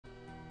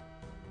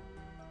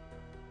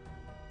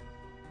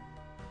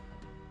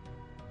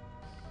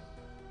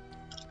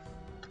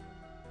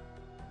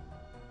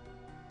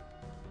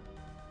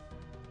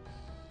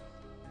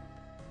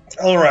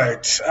All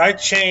right, I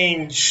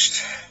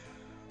changed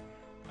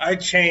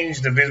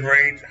the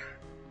bitrate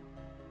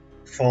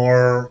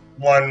for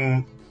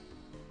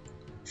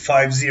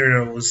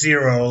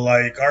 1500,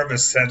 like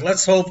Arvis said.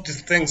 Let's hope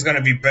this thing's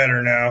gonna be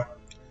better now.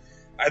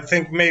 I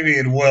think maybe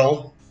it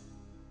will.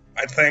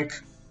 I think.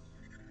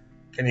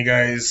 Can you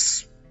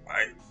guys?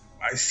 I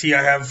see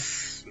I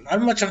have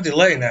not much of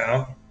delay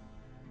now.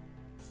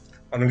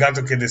 On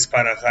gato que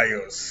dispara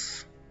rayos.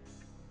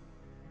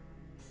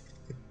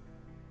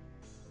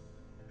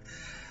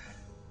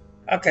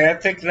 Okay, I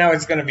think now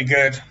it's gonna be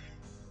good.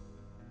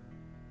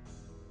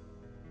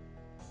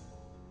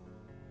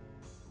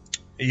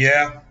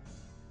 Yeah.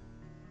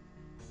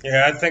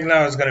 Yeah, I think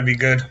now it's gonna be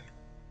good.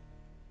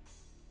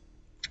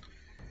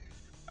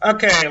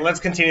 Okay,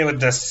 let's continue with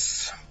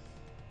this.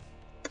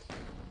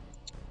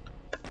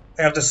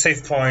 I have the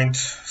save point,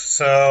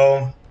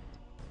 so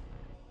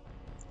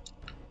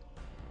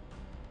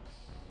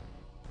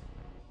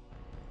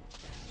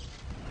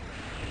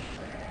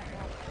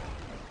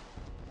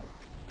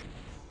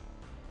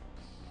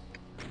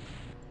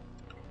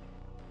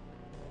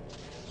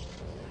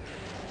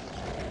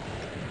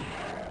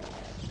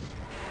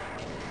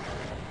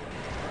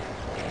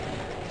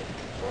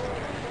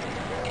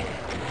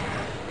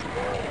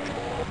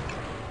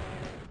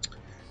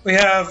we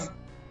have.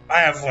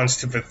 I have one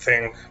stupid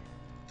thing.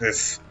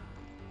 This.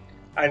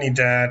 I need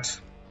that.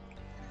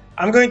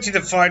 I'm going to the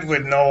fight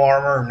with no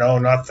armor, no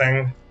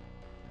nothing.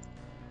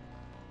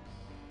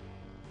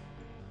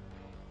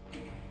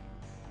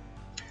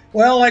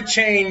 Well, I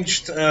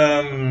changed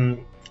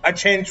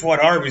what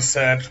Arby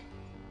said.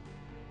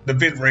 The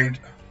bitrate.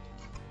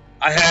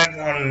 I had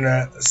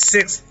on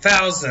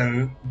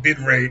 6,000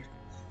 bitrate.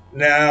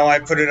 Now I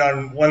put it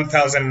on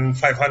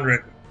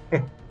 1,500.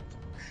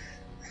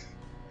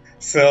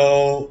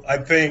 So I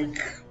think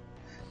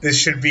this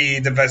should be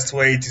the best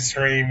way to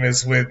stream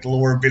is with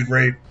lower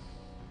bitrate.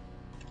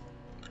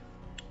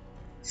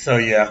 So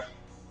yeah.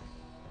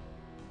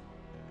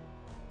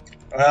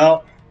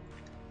 Well,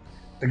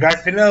 the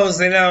guys who knows,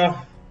 they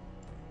know.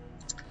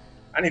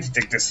 I need to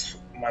take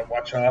my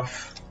watch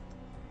off.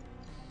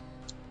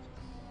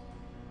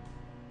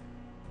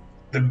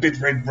 The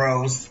bitrate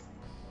bros.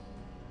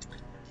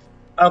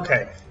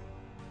 Okay.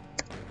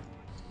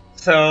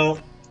 So,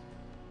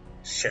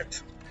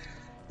 shit.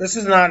 This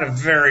is not a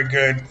very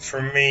good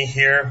for me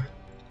here.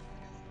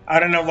 I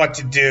don't know what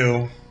to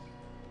do.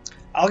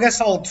 I guess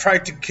I'll try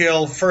to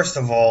kill, first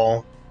of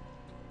all,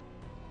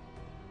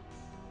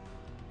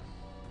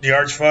 the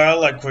Archvile,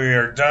 like we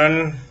are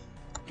done.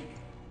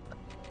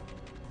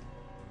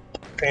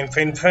 Pain,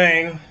 pain,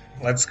 pain.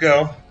 Let's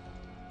go.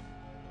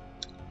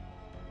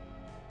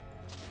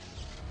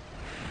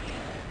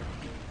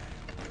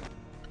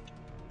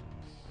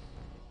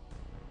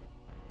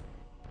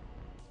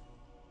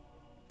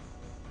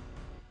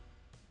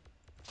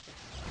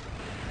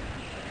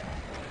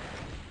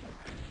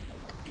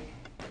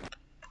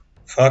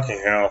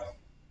 Fucking hell.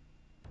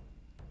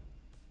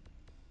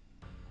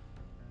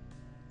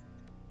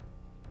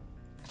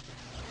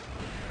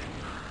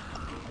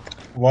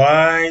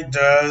 Why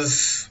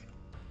does...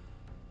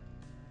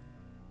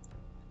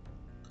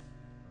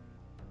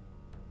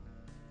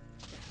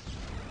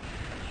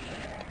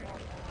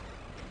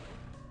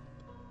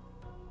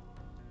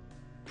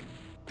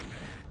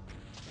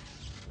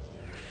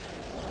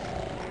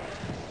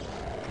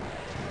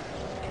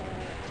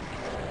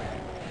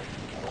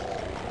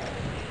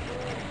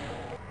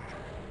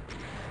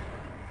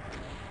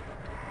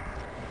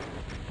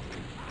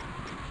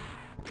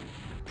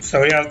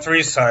 So we have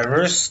 3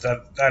 cybers,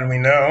 that we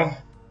know.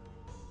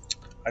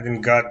 I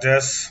didn't got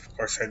this, of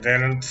course I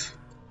didn't.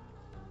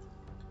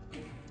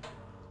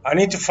 I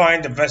need to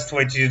find the best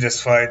way to do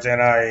this fight, and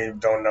I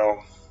don't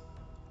know.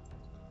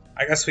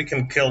 I guess we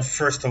can kill,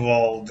 first of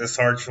all, this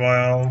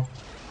Archvile.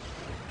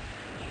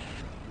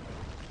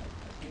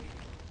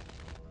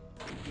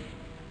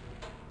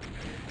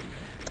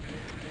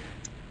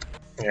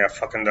 Yeah,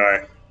 fucking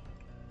die.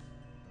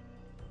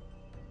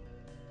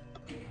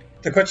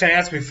 The question I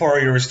asked before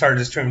you restarted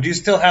the stream, do you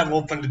still have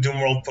open the Doom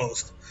World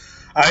Post?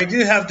 I do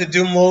have the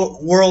Doom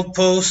World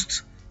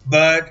Post,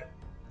 but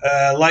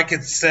like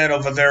it said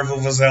over there,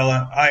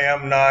 Vuvuzela,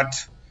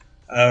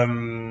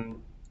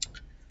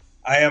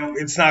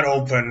 it's not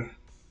open.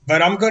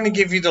 But I'm going to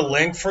give you the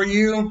link for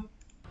you,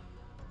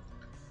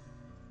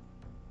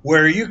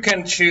 where you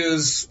can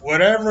choose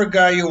whatever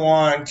guy you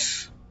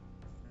want,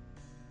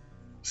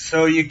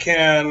 so you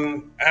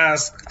can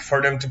ask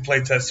for them to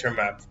playtest your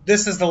map.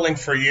 This is the link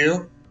for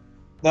you,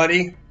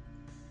 buddy.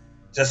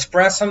 Just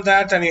press on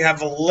that and you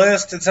have a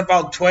list. It's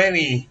about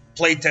 20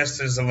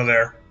 playtesters over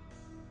there.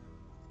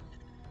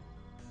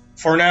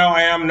 For now,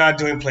 I am not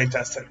doing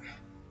playtesting.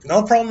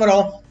 No problem at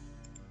all.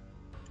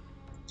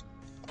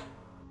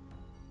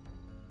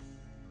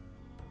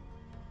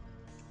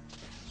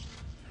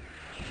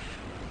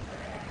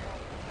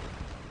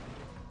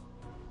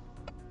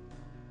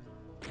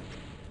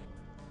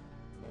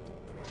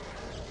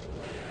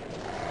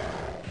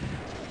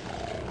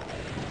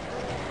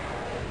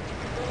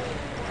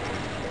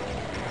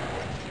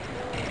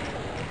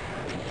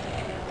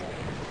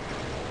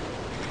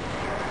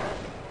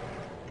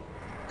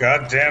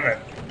 God damn it.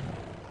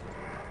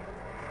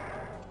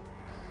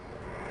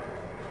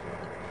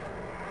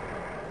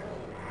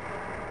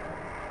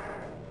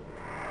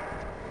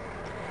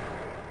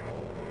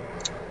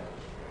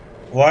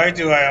 Why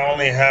do I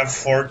only have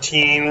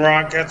 14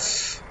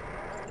 rockets?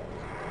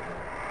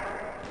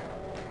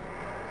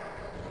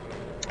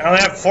 I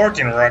only have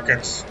 14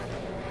 rockets.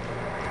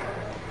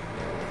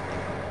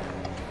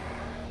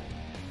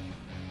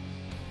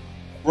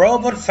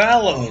 Robot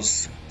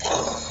Fellows.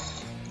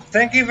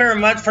 Thank you very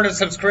much for the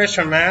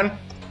subscription, man.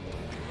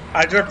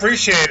 I do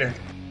appreciate it.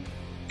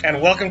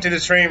 And welcome to the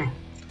stream.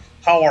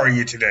 How are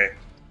you today?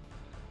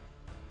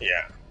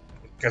 Yeah,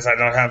 because I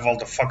don't have all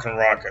the fucking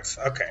rockets.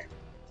 Okay.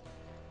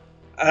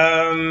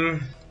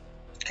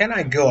 Can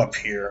I go up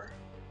here?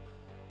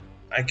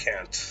 I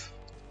can't.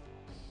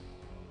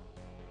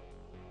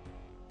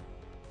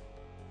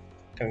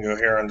 Can go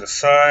here on the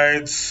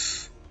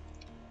sides.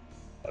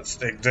 Let's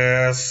take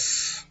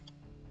this.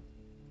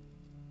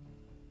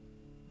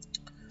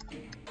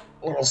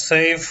 A little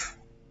save.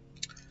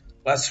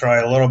 Let's try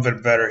a little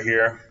bit better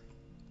here.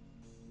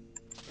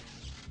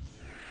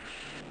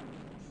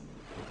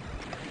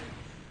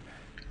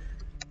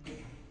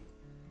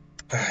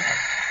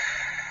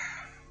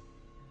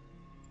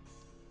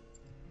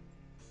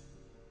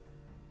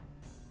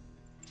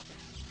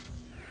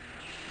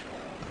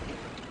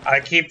 I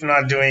keep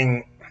not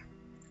doing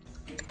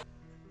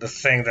the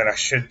thing that I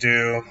should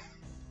do.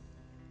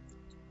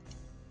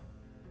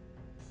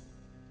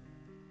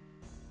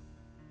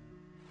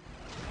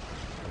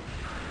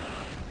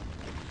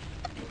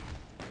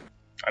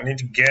 I need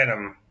to get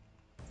him.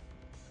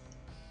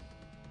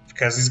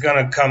 Because he's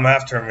gonna come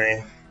after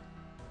me.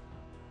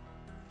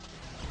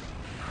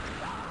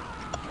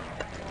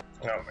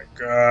 Oh my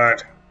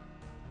god.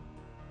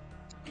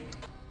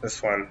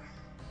 This one.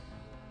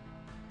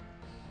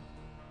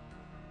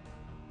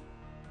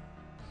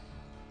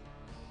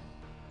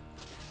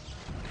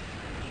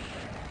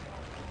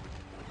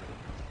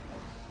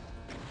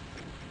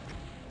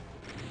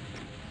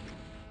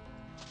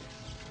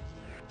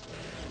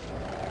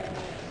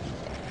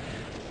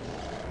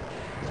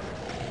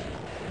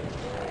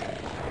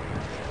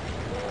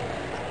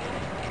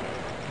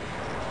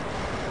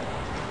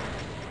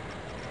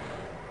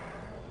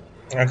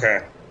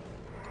 Okay.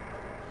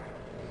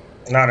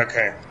 Not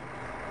okay.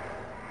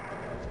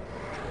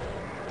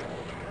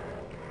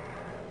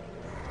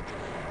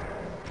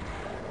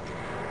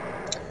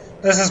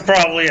 This is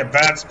probably a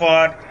bad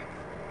spot.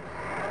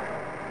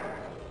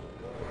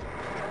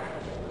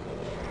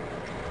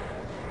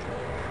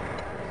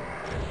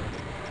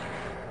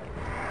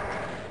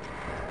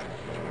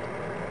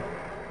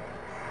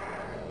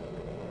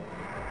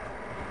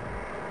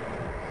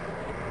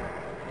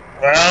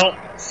 Well,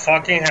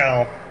 fucking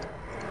hell.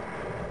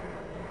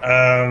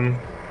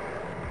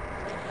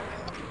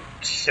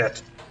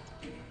 Shit.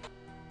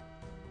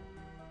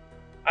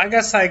 I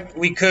guess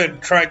we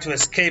could try to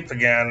escape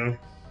again.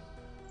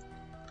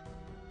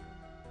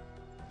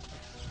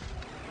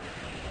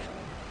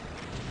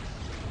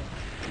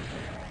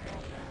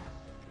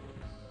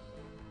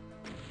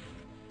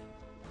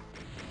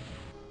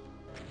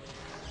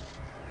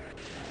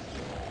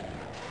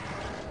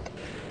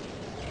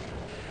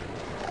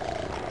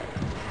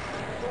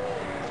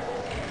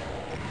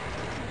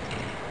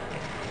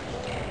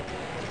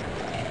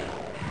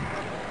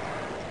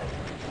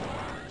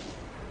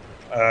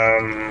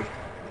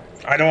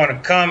 I don't want to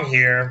come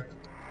here.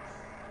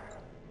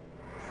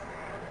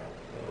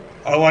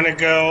 I want to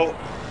go...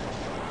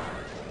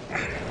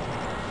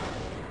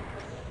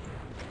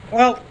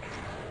 Well,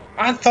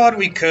 I thought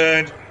we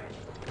could.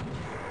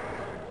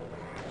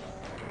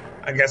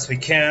 I guess we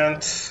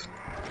can't.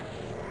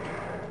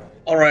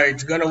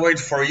 Alright, gonna wait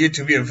for you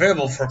to be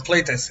available for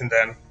playtesting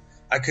then.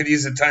 I could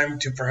use the time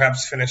to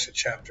perhaps finish a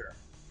chapter.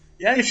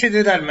 Yeah, you should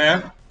do that,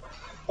 man.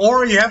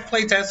 Or you have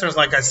playtesters,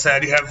 like I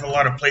said. You have a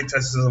lot of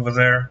playtesters over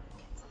there.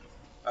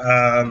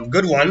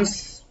 Good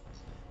ones.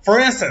 For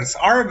instance,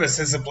 Arbus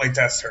is a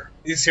playtester.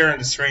 He's here on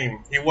the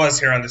stream. He was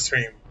here on the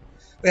stream.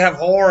 We have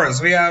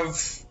Horrors. We have...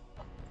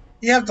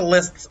 You have the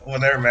list over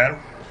there, man.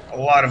 A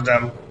lot of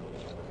them.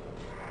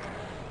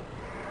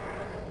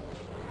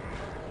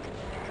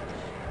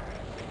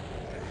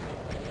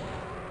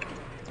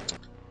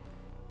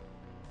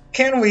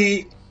 Can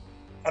we...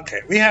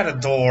 Okay, we had a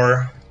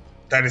door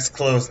that is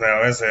closed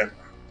now, is it?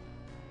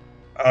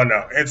 Oh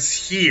no, it's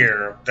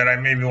here that I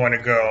maybe want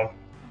to go.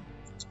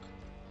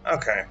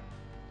 Okay.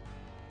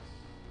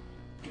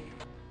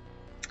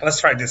 Let's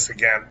try this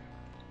again.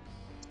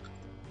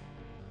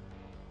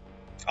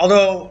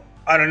 Although,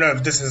 I don't know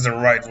if this is the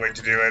right way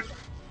to do it.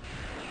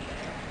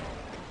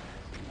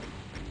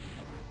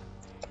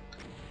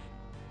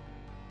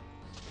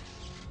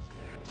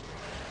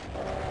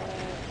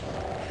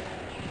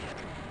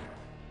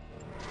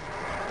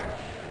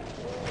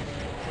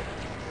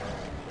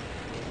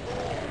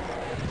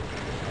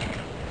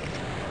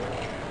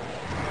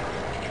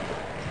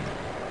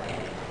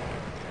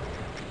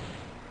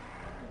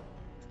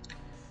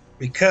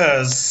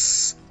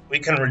 Because we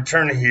can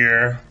return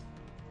here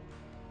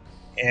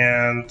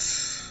and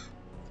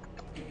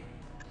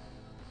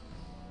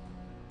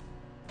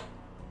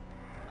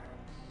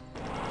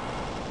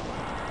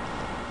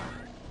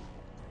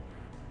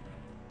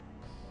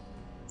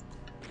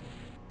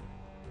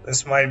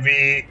This might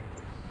be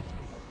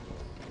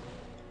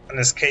an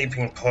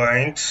escaping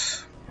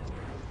point.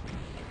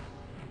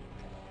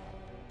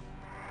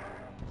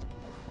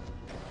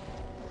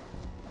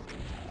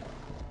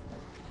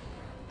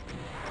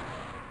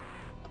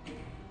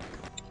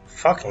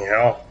 Fucking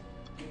hell.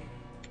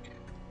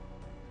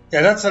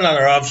 Yeah, that's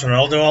another option,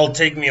 although it'll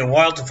take me a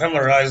while to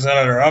familiarize with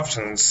other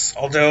options.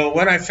 Although,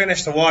 when I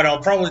finish the WOD, I'll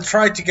probably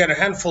try to get a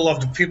handful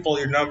of the people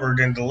you numbered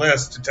in the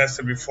list to test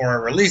it before I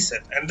release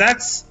it. And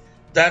that's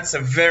a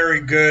very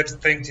good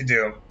thing to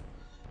do.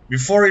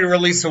 Before you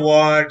release a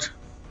WOD,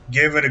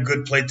 give it a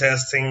good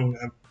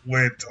playtesting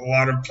with a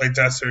lot of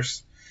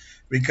playtesters,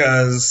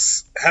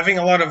 because having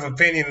a lot of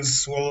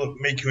opinions will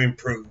make you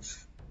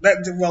improve.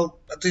 Well,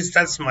 at least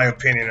that's my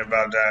opinion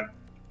about that.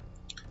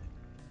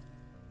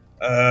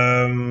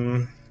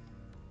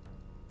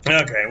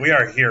 Okay, we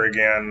are here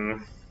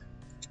again.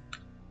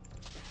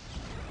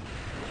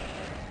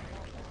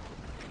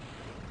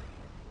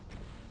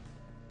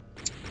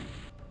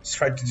 Let's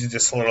try to do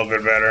this a little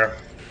bit better.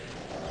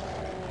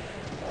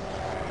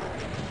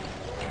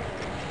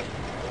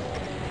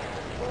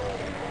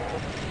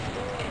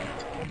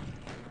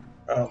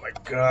 Oh my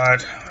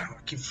god, I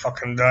keep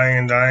fucking dying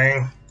and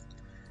dying.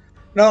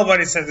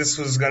 Nobody said this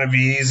was gonna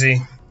be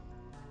easy.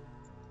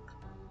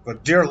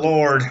 But dear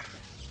lord.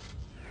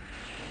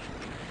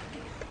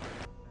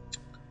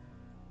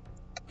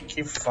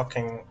 Keep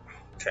fucking...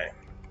 Okay.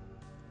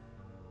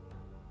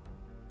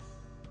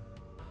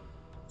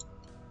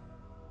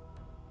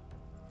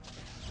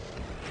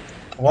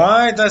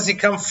 Why does he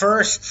come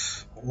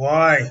first?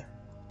 Why?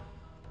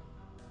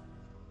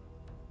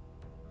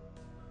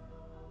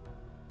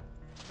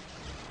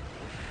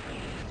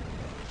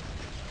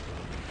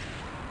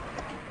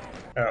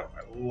 Oh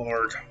my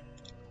lord.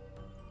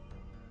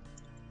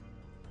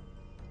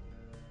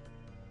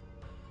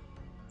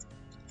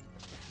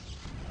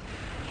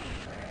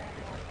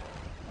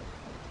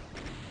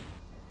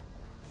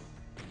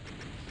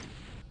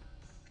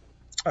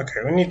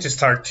 Okay, we need to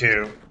start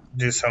to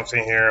do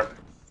something here.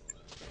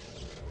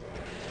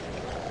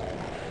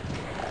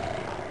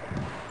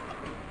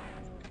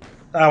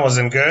 That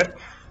wasn't good.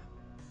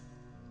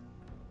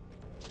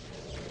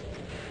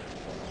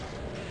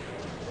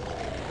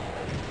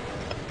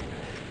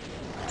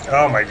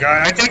 Oh my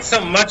god, I take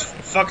so much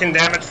fucking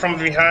damage from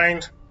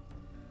behind.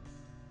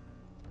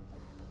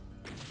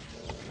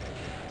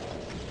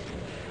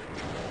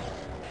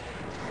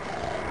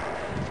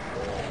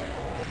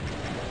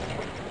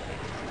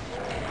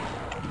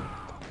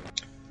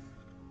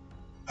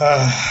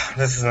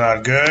 This is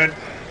not good.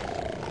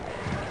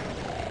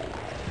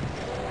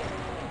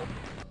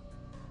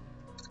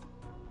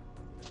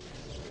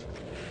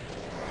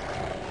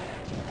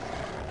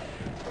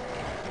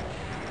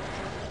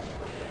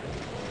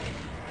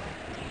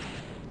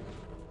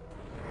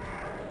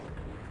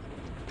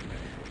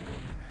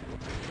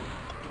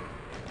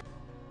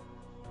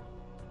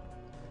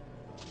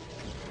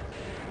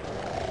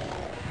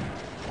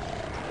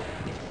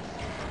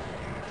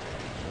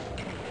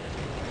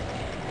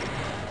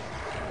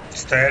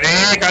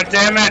 Steady, god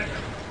damn it!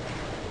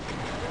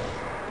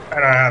 I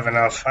don't have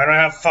enough. I don't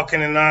have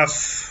fucking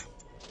enough.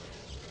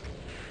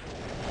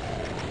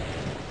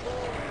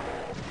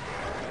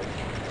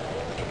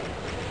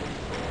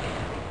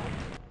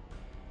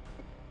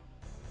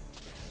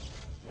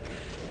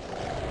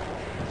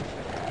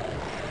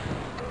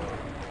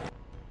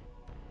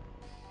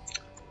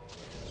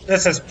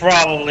 This is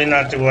probably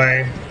not the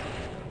way.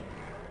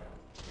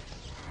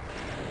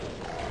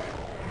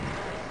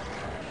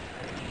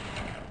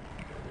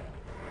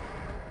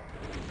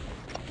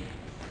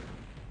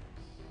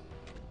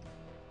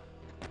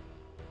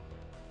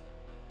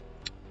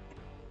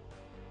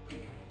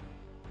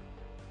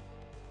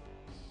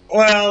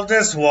 Well,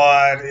 this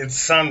one, it's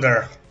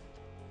Sunder.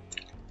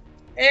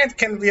 It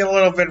can be a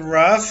little bit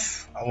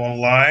rough, I won't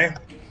lie.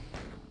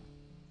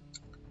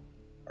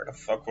 Where the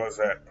fuck was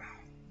that?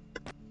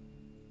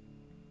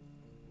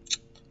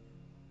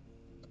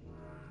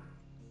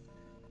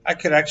 I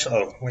could actually...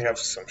 Oh, we have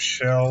some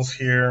shells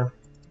here.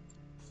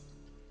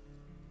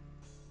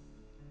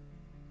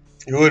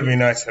 It would be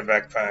nice in a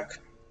backpack.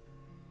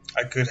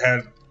 I could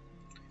have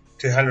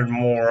 200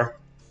 more.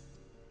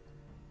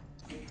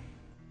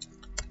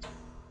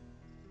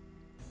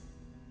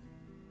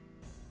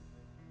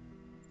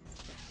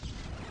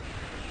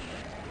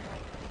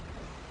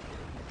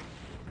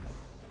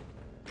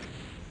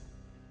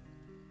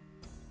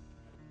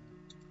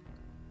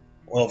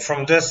 Well,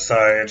 from this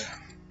side...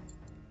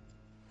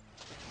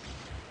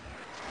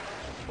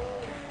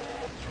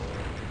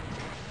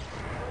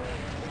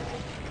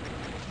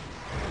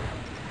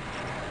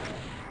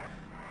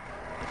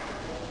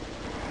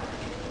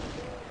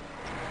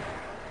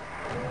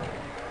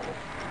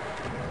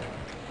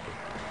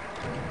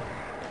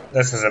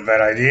 This is a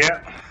bad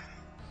idea.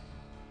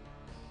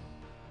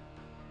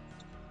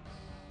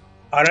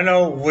 I don't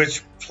know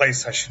which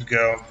place I should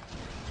go.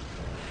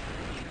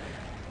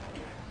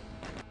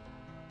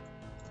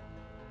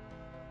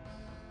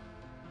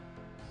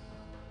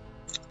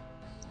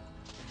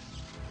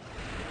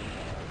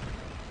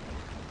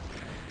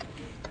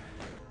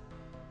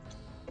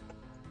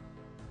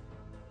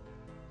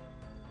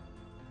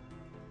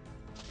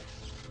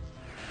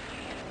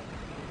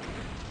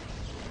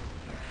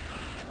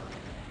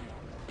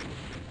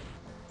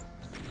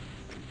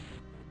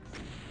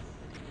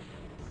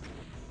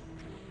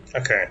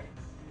 Okay.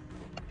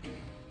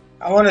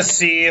 I want to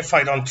see if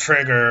I don't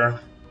trigger.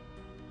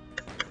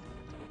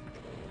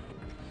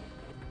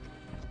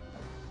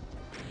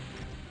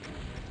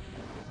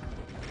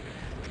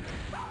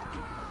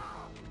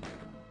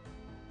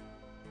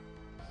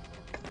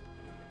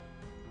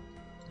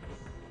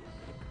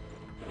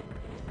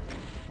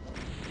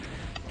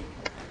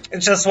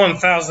 It's just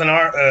 1,000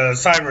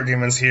 cyber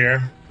demons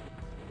here.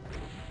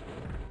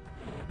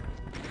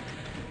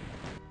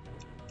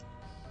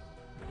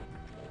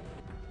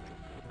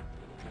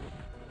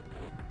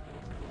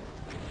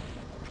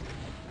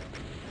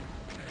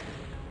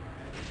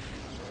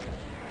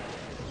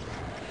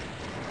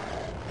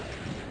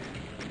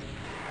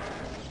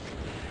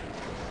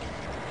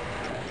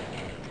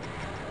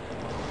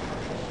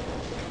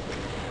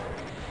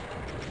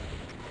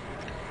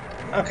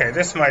 Okay,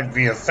 this might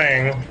be a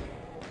thing.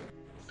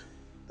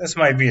 This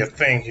might be a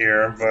thing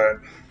here, but...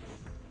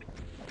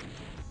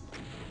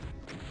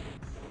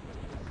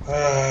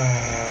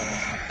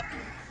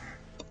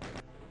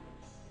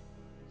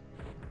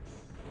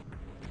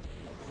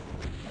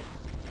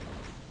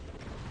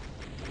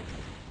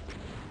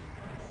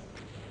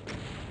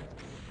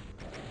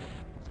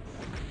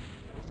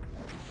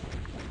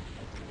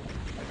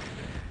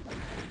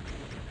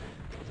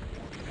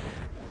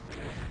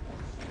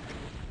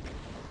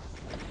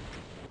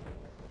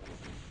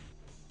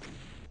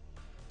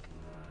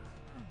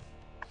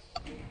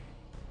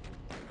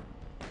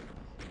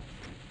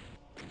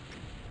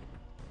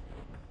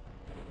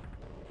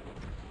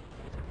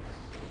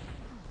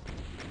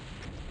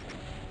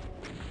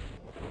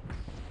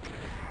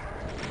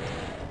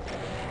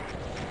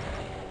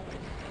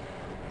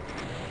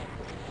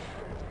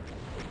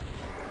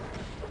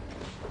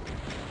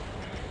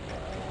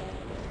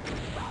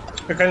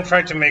 we can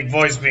try to make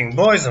boys being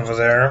boys over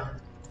there.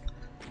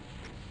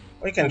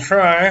 We can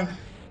try.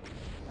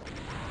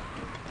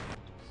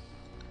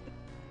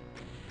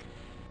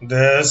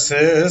 This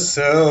is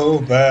so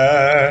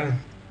bad.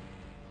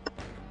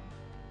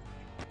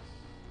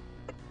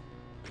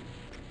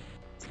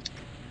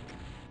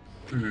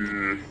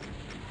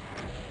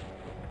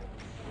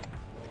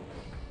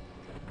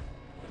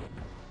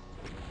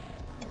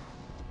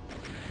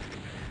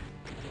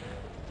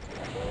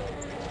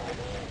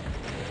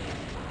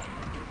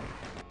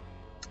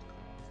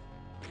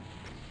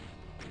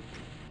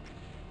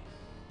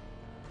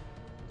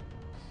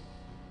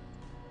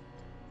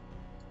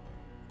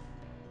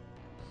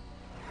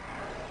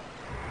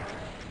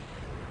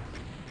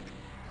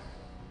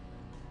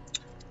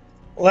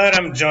 Let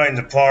him join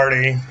the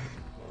party.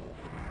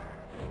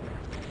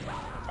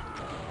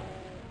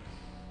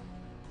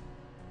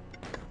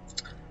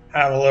 I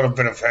have a little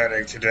bit of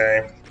headache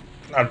today.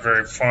 Not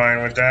very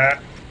fine with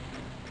that.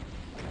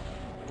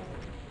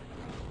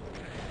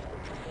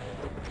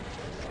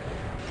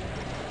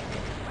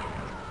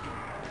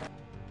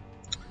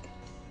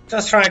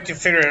 Just trying to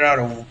figure out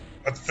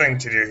a thing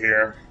to do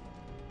here.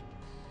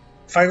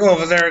 If I go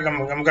over there,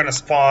 I'm gonna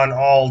spawn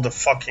all the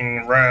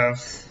fucking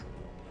revs.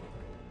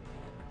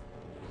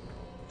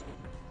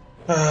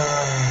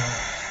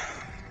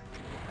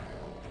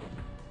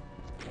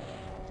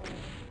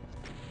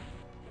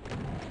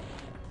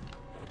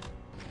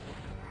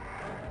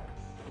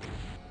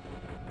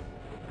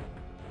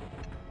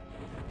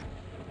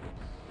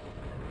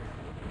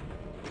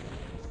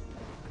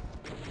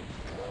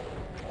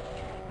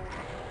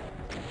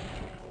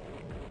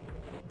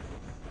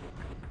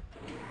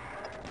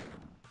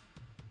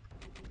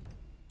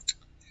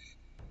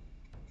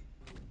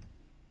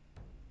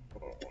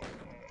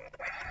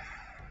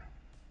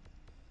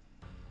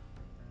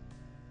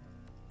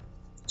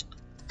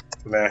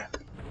 Meh.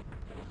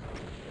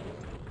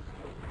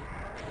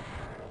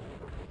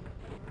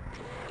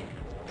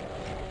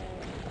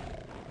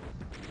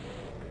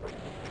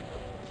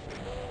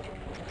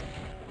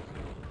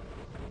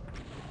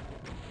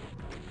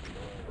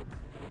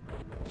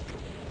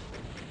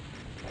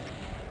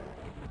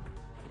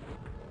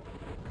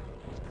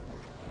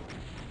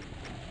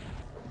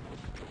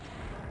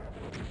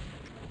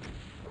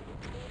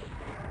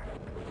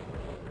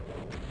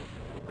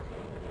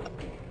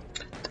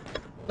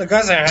 The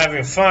guys are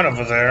having fun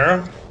over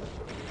there.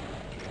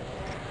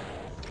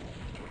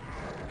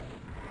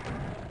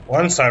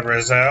 One cyber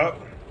is out.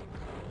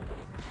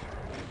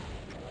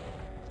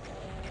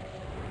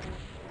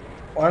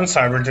 One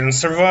cyber didn't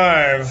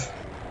survive.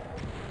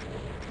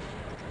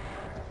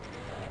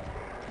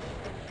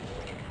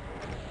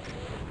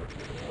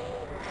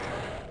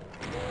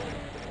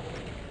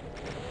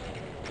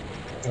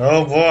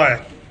 Oh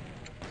boy.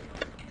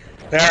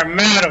 They're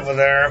mad over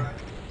there.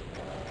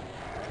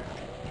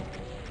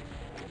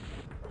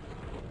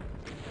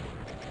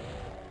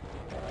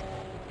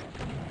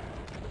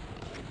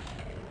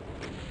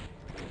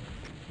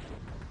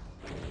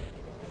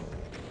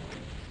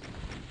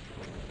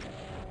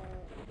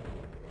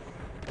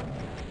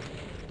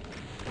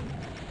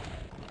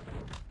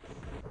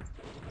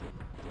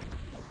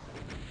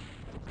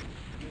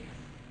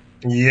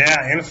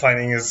 Yeah,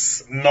 infighting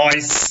is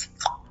nice.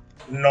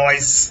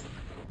 Nice.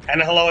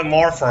 And hello,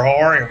 Morpher, how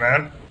are you,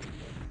 man?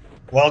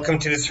 Welcome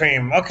to the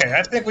stream. Okay,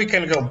 I think we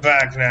can go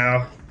back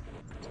now.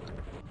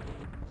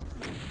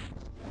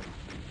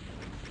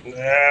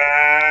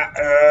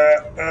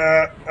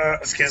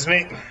 Excuse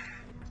me.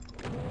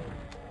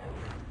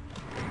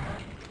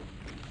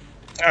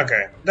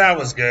 Okay, that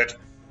was good.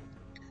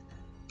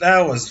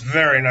 That was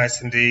very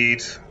nice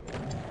indeed.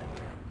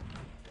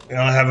 We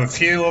only have a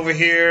few over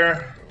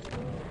here.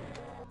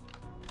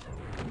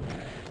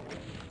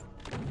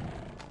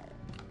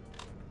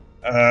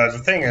 The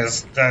thing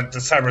is that the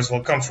cybers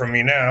will come for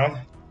me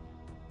now.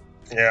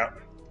 Yeah.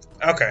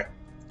 Okay.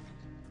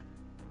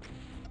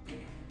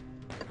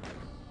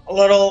 A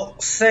little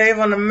save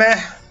on the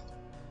meh.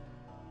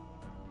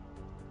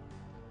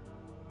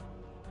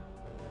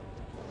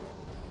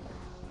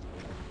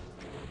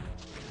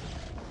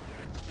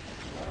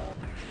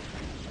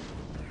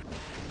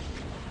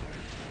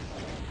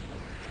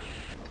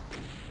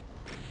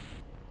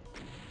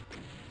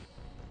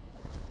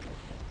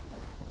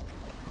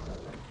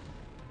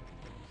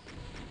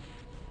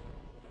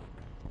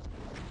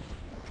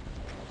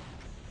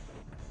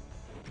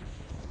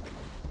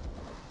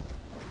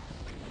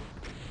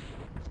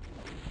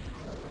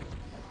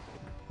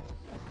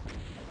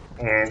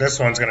 This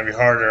one's gonna be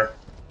harder.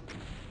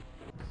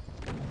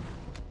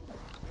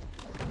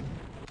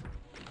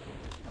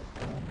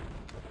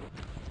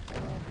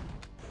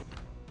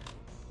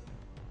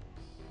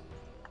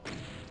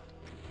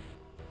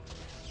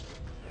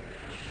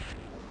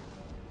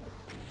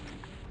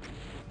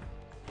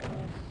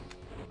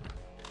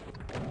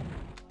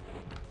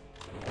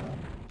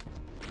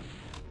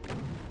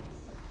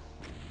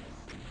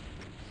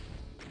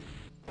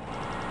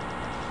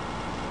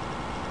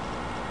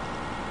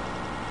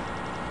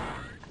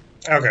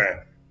 Okay.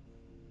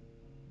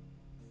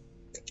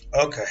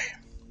 Okay.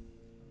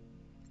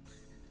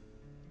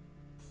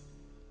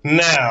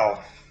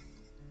 Now,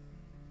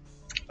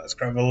 let's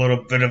grab a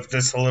little bit of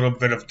this, a little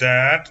bit of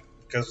that,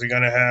 because we're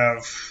gonna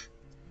have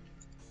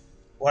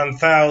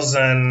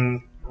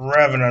 1,000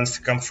 revenants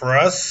to come for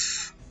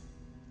us.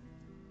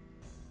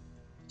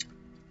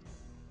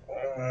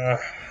 A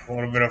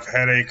little bit of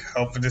headache.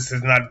 Hope this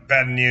is not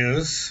bad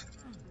news.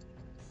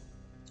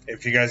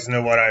 If you guys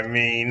know what I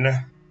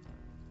mean.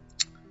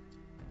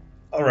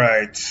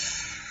 Alright.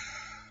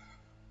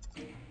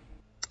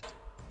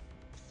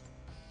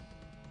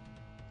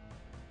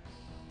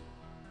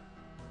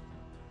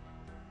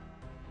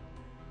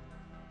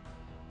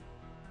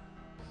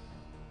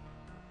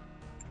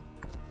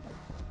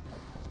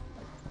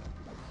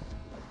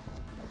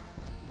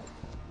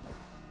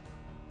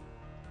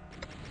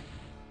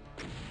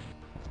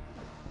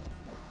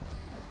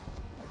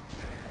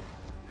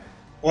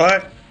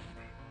 What?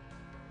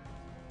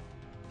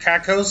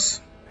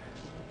 Cacos?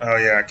 Oh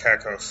yeah,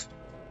 Cacos.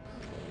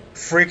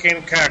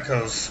 Freaking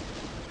Cacos.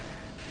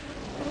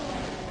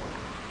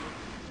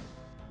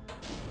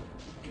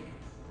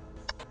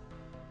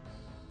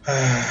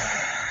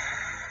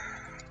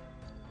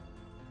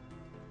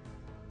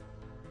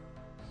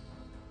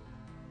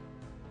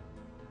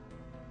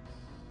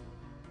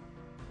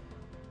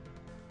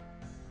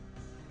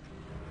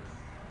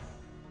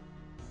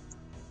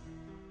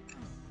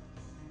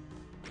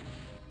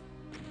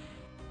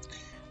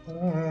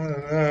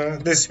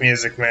 This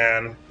music,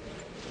 man.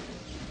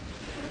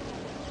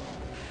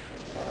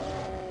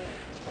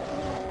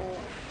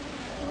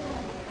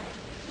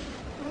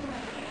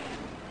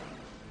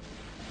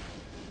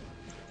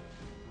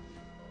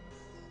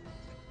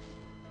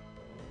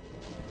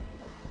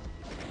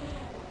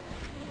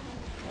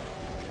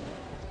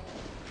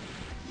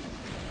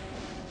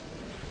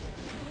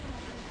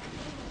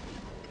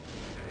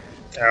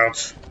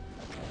 Ouch.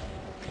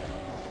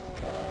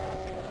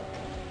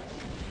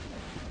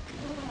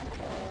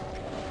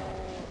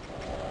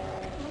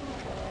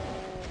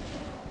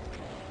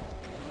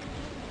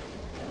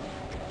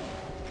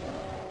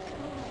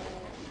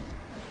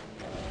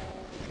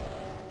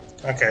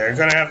 Okay, we're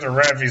gonna have the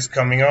Ravies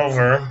coming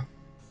over.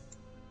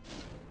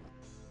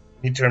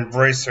 Need to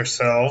embrace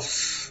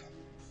ourselves.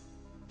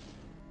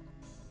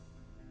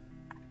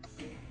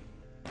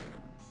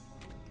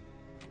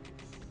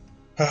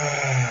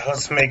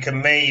 Let's make a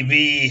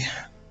maybe.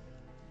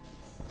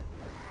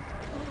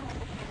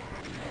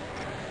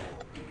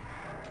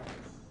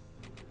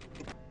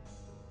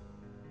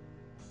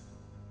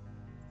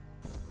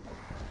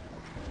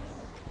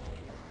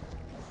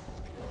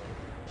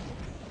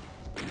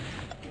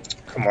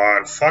 Come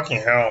on,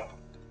 fucking hell.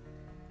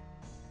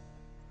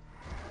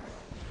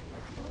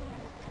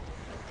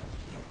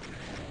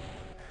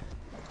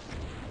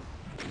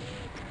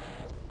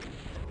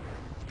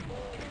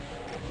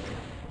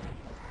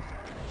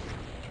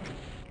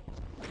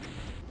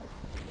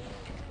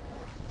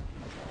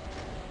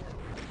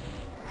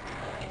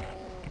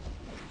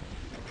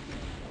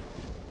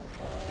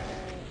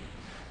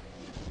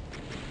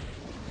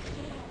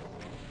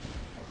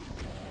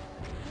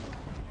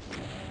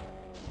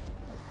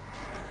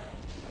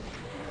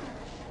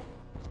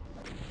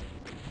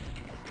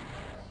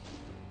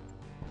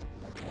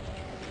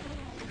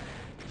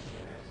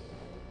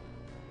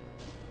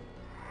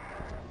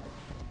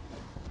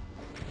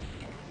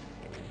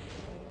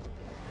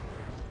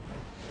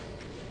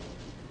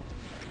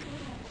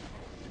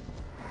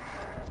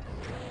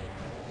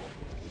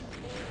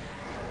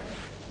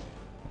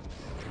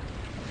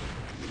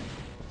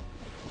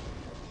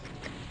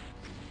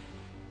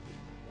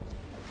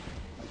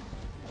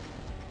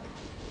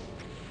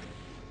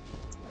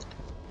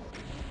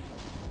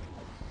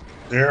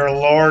 Dear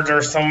Lord,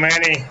 there's so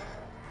many.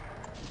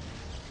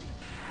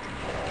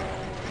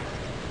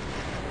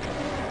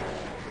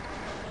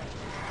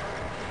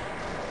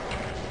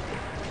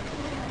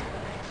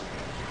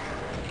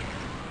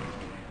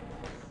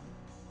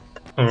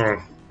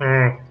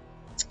 Hmm.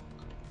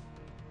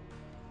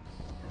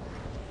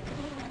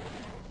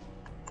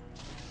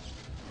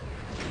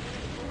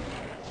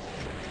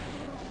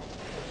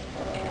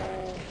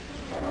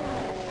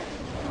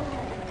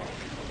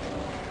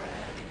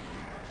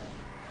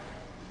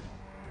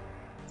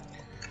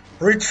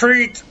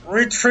 Retreat!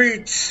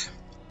 Retreat!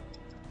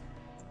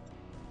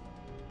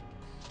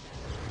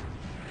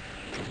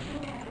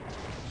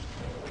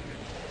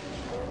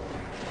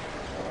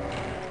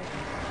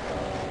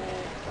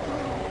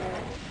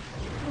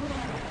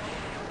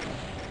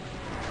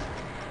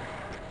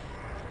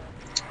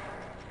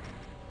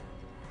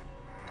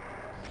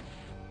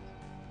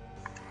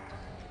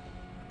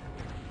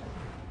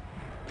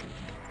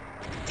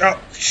 Oh,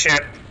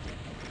 shit.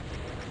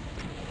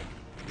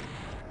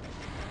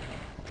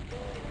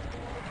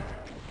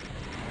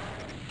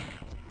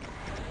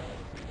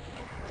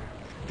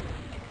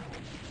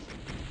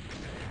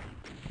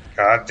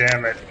 God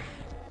damn it.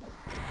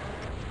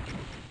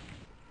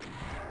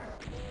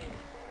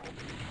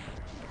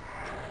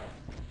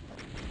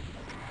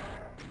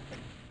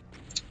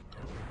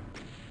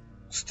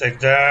 Let's take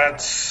that.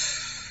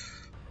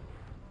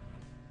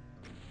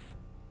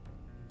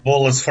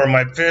 Bullets for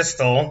my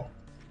pistol.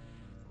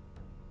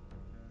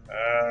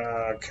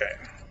 Okay.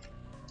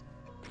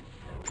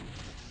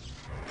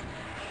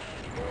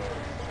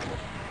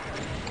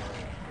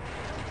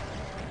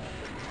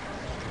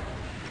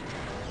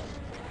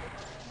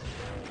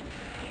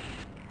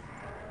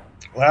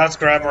 Let's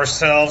grab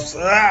ourselves.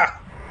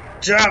 Ah!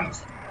 Jump!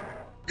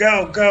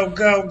 Go, go,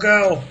 go,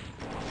 go!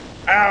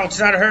 Ouch,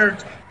 that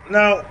hurt!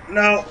 No,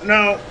 no,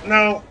 no,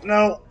 no,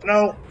 no,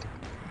 no.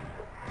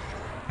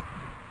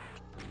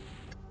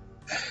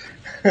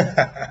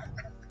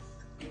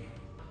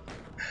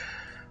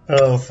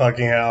 Oh,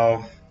 fucking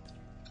hell.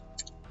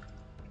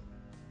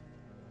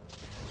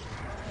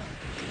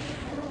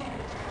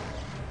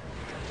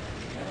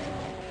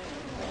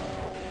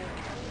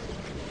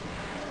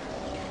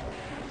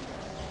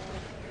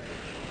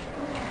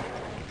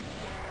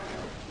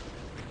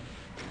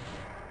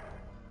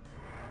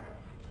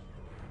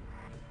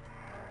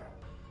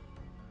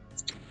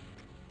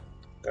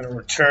 Gonna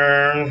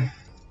return.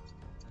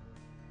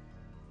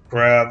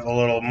 Grab a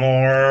little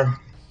more.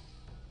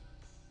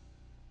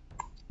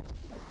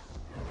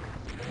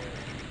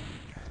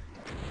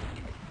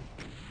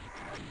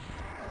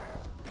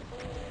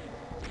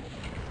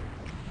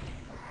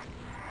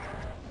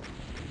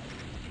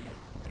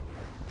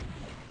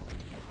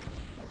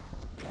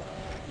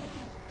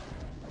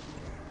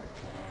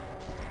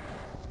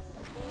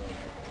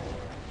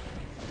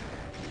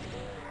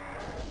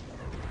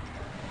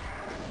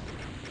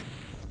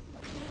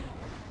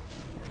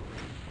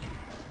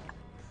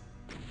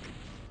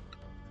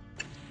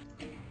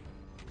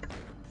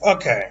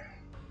 Okay.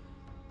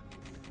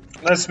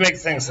 Let's make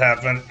things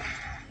happen.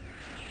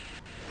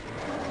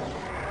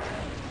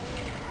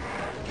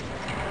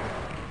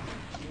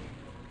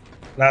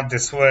 Not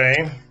this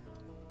way.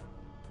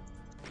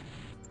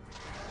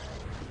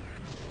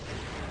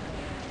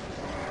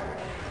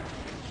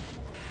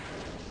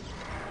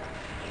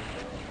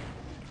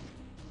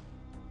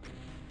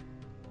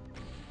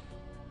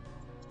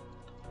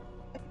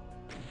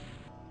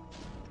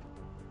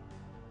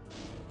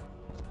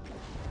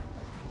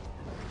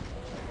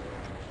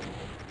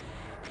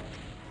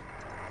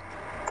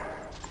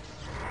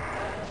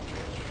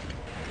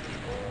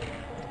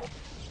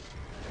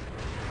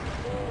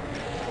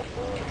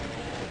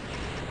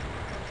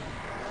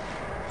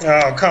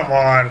 Oh, come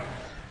on.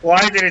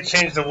 Why did it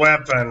change the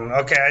weapon?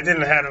 Okay, I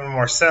didn't have any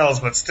more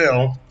cells, but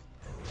still.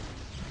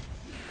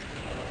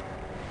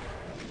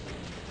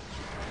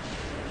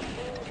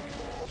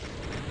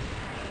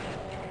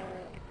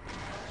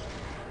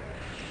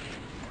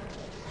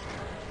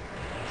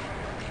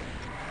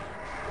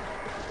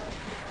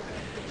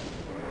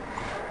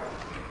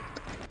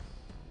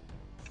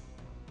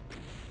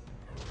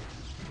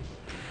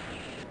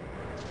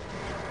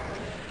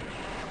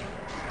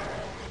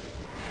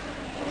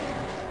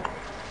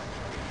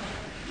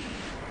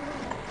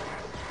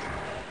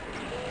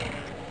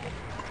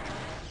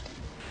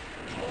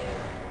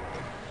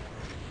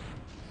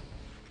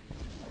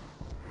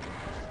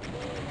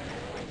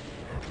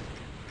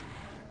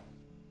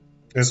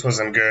 This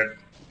wasn't good.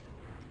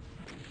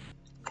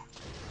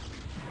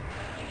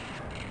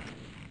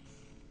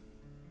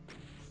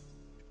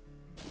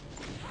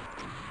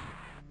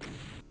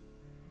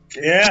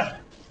 Yeah.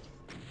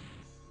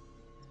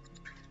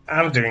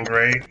 I'm doing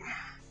great.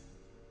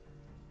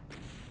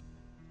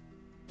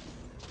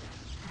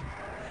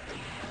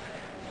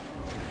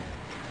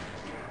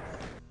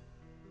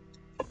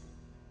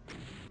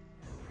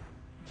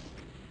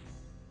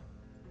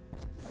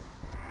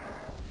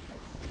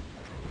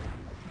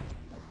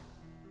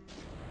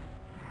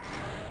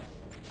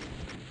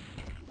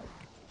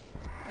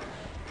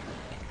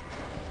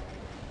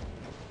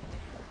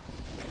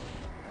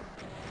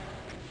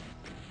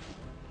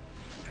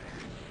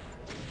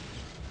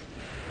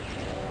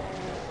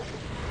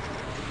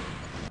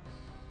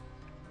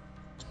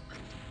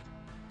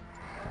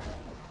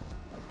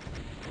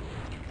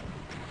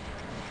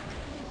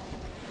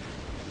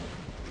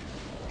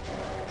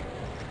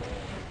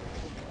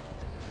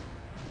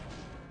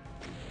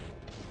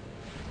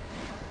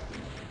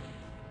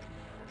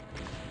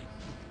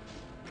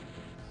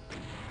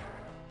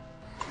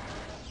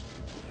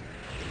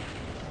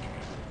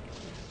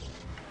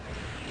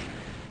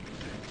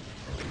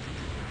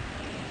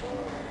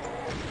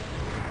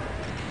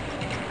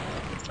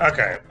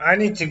 Okay, I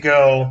need to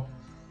go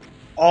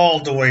all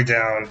the way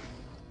down.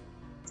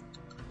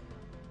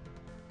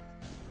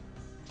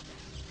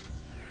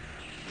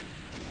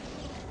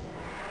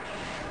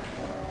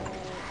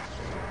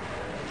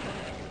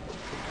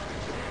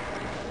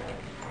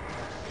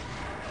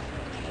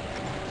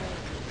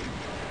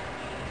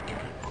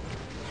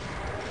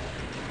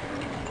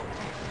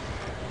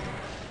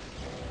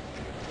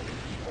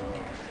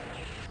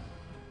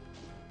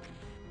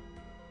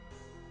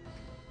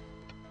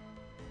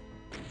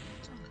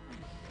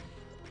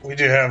 We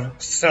do have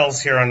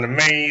cells here on the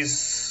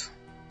maze.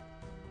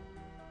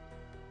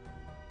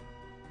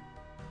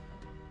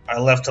 I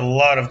left a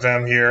lot of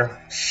them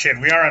here. Shit,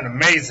 we are on the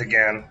maze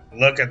again.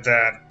 Look at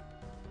that.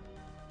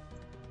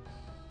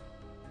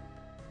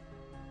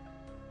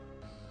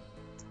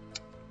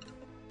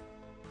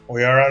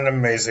 We are on the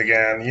maze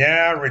again.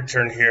 Yeah,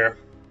 return here.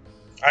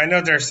 I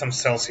know there's some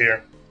cells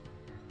here.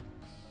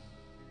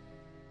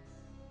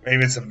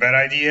 Maybe it's a bad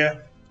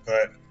idea,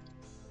 but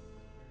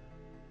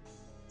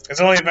it's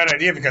only a bad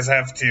idea because I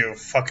have to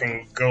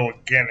fucking go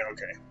again.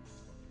 Okay.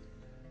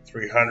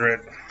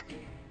 300.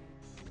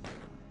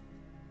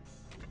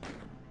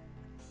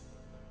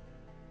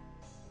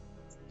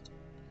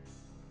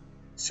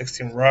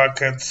 $16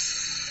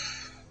 rockets.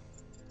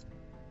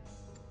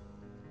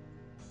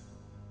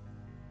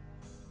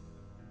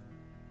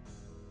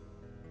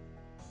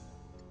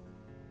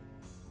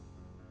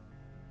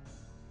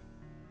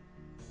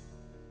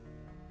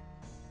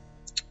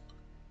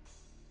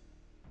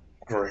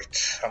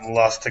 Great. I'm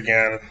lost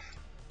again.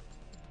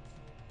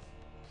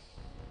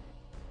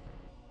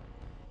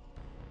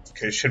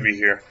 Okay, it should be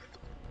here.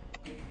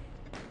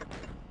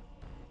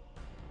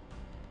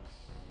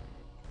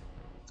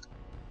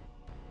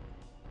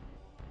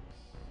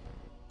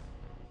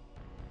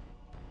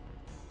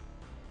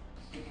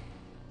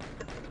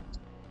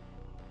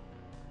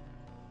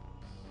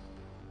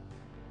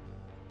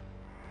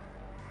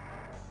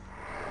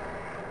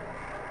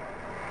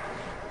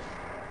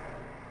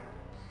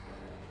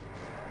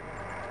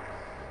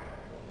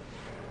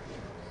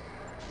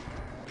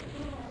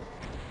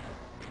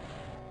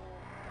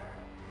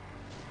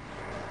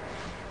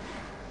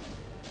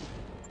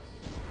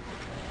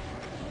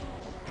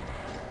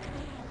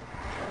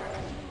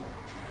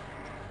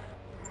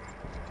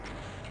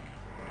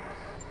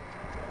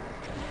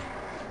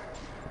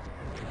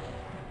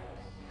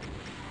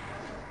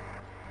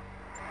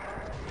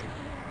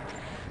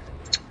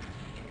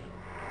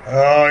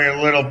 Oh,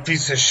 you little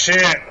piece of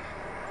shit.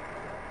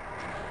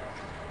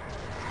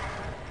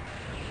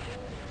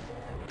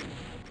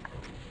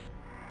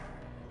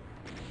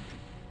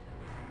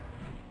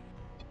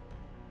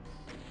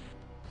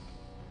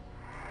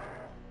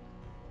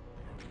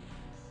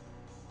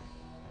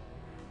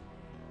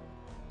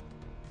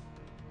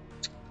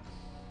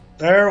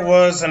 There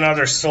was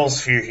another soul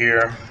sphere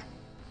here.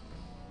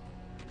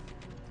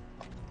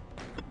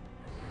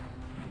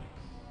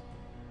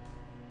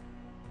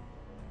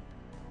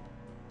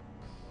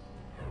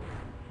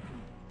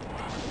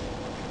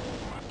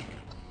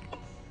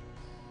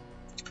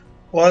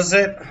 Was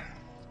it?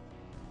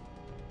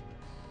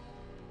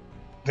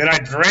 Did I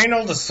drain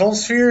all the soul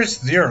spheres?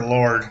 Dear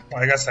Lord.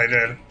 I guess I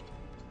did.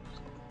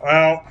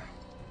 Well,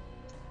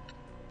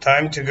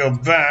 time to go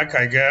back,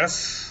 I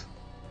guess.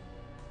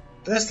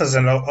 This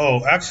doesn't know.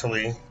 Oh,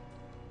 actually,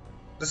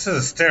 this is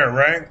a stair,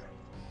 right?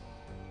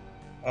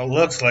 Oh,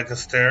 looks like a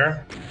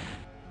stair.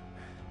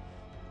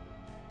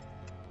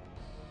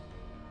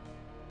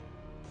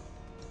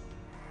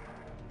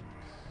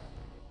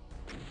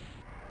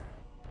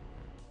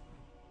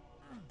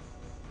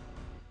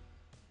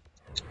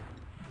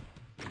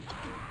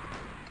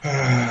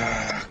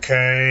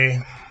 Okay.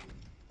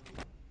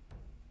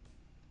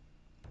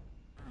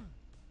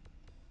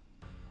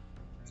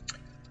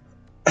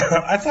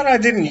 I thought I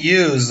didn't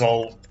use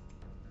all.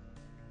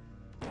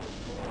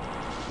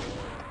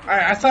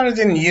 I thought I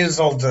didn't use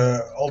all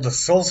the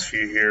soul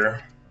sphere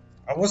here.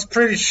 I was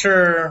pretty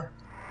sure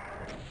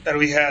that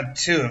we had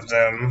 2 of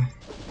them.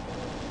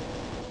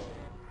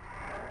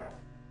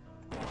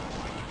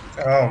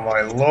 Oh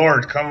my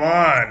lord, come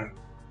on!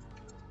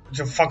 Did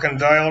you fucking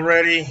die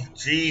already?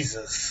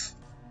 Jesus.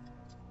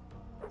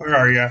 Where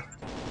are you?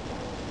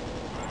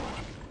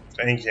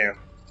 Thank you.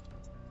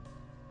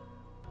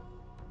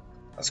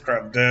 Let's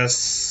grab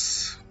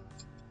this.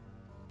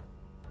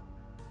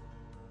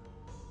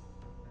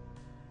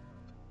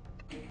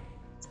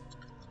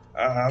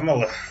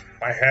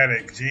 My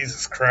headache,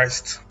 Jesus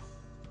Christ.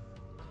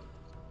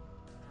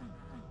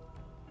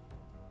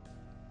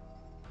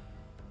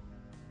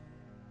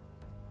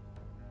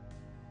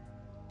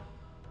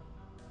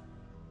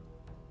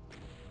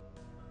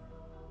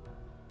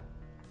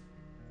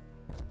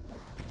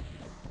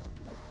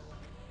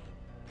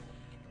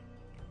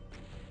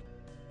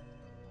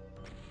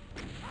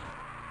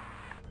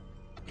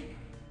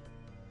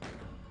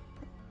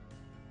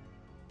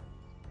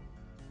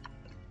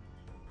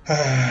 God.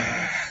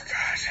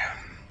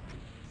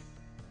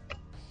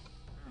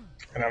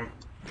 And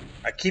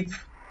I keep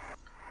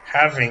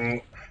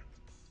having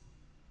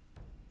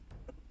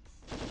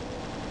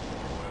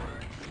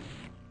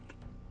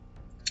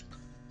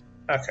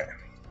Okay.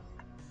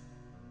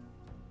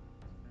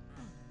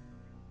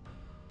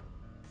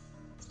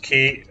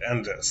 Key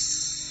and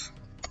this.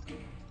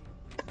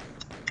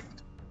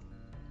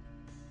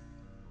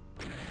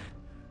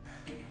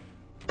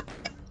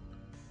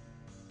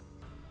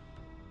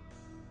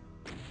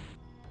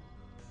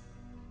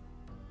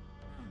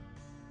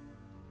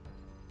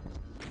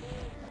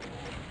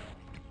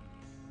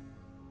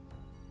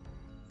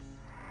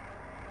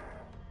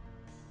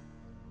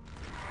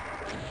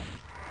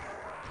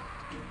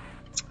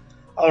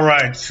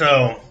 Alright,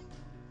 so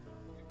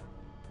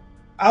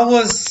I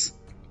was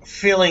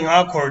feeling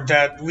awkward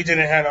that we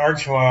didn't have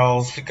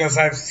archviles because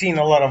I've seen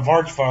a lot of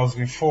archviles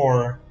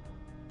before.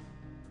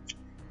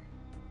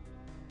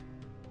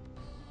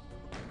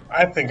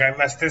 I think I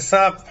messed this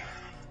up.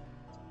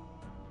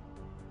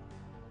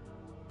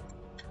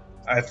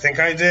 I think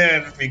I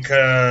did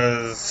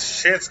because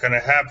shit's gonna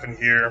happen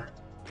here.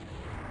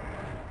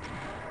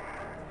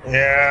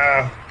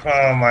 Yeah,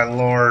 oh my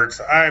lord,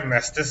 I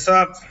messed this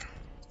up.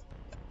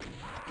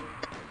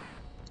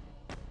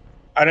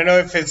 I don't know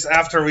if it's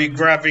after we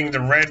grabbing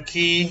the red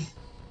key,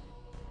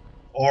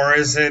 or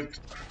is it...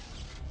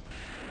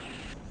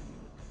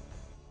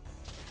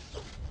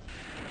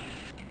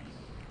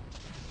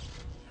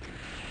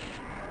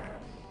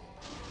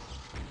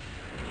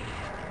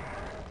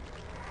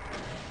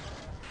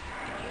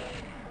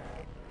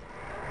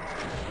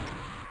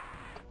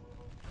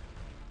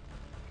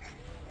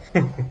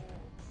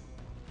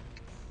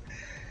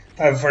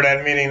 Time for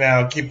that meeting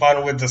now, keep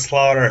on with the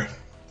slaughter.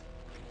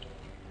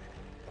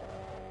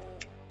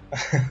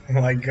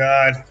 My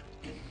god.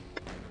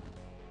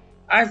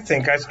 I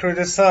think I screwed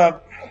this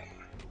up.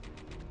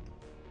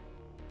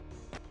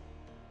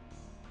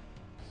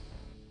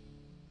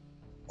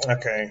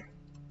 Okay.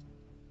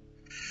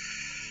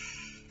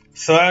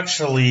 So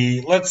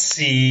actually, let's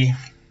see.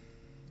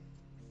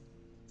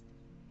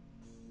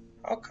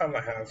 How come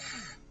I have...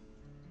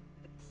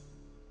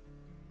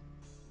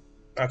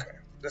 Okay,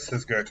 this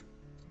is good.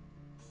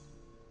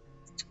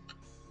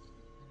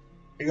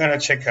 You're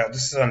gonna check out.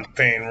 This is on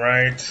pain,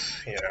 right?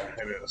 Yeah,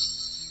 it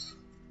is.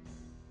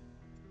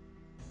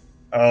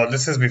 Oh,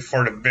 this is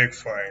before the big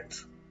fight.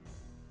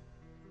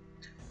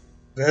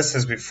 This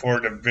is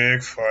before the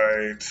big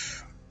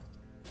fight.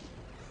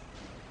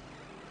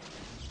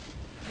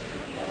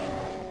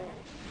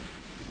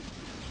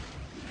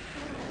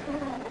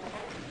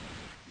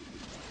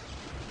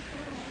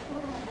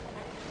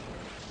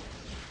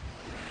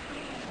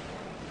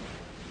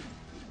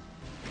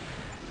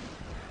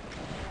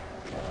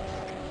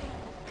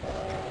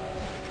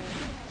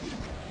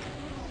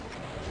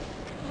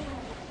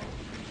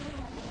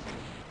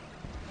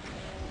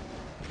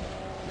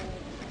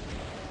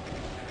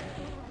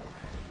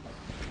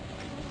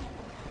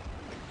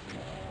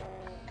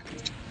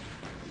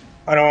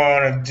 I don't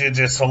want to do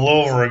this all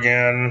over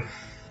again.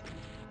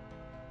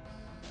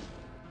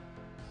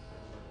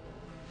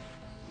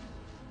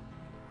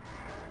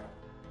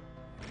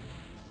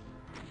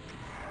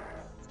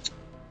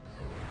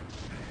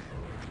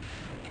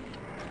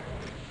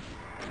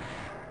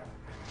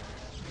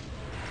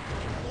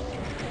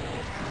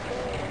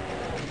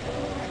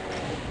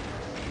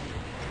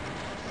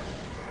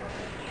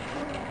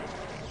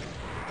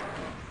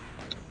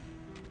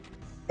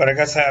 But I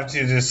guess I have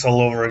to do this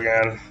all over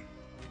again.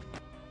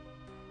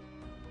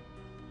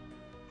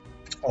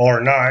 Or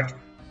not.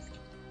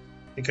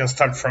 You can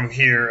start from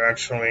here,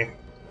 actually.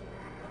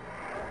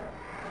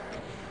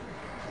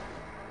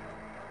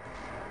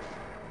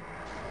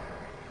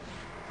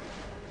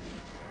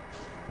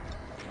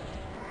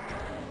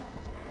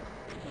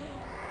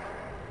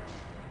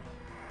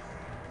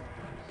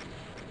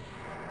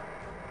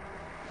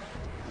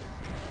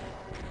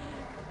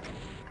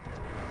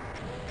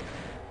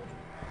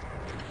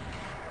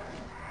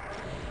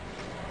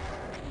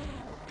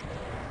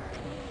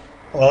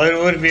 Well, it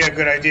would be a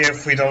good idea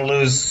if we don't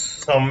lose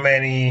so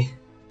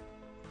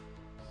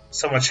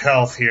much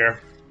health here.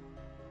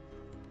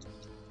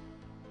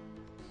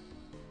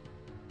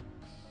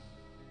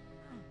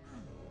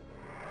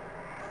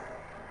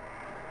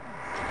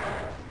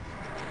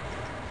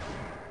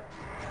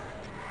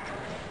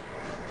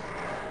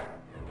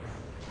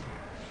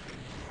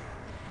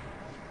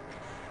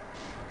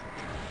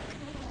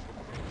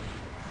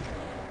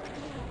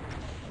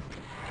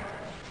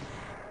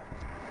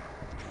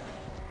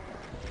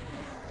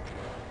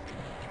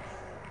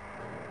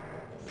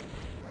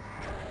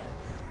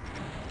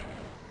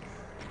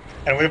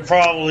 And we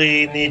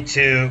probably need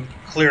to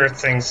clear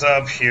things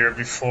up here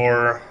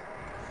before...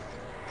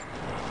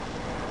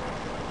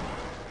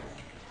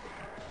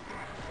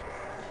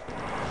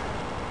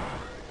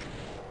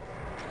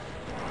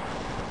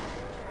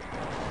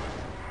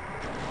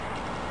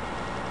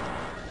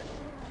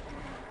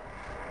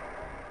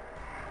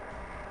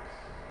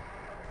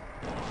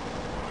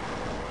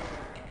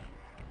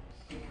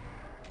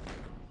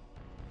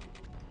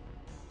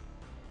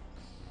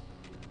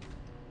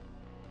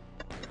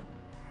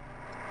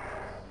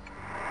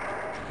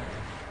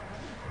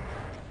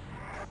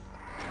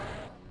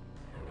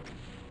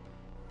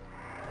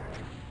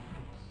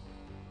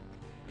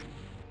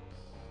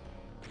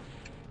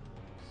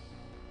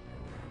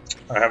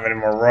 I have any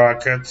more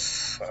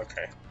rockets?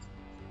 Okay.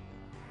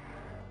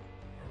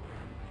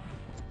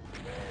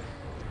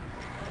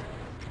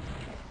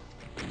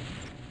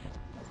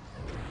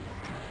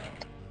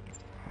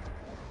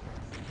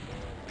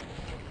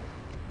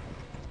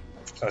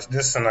 So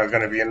this is not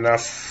going to be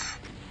enough.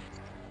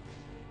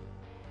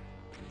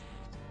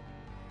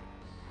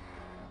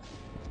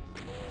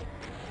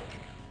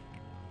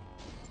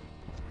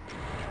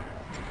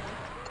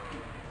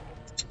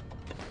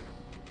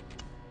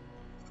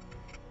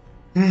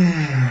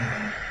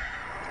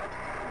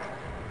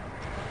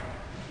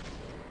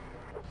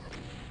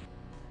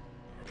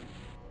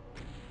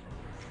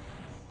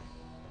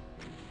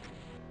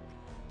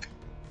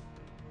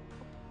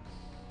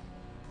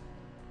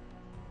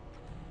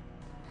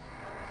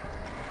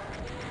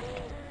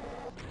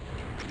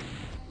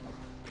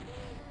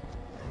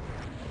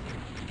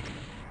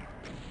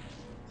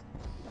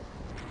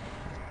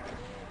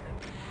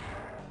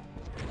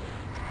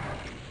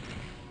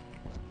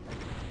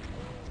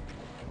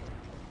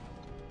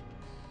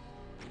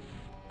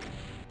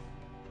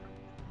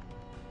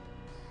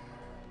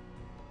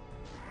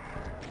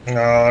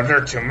 No, there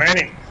are too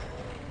many.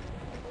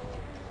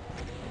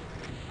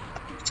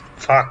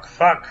 Fuck.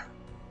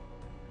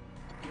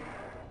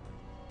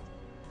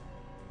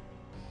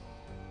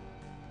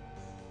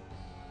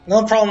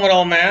 No problem at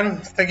all,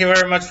 man. Thank you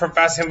very much for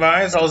passing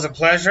by. It's always a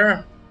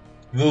pleasure.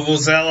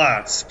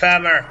 Vuvuzela,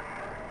 spammer.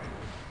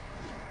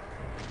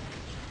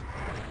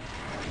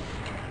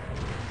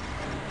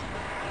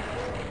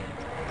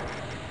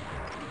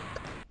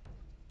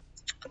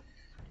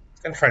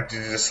 Gonna try to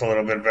do this a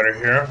little bit better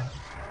here.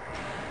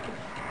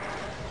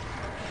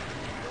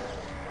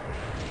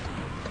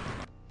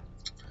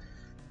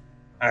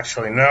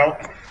 Actually, no.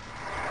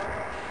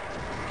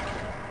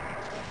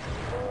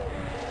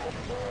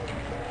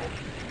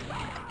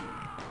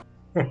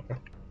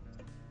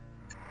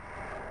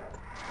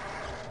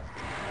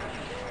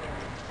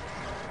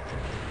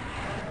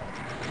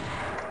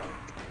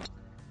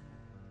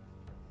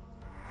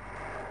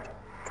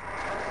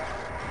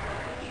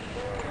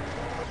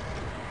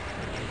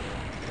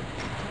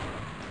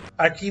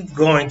 I keep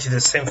going to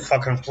the same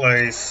fucking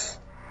place.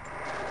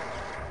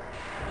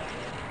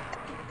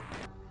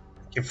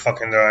 Keep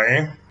fucking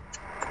dying.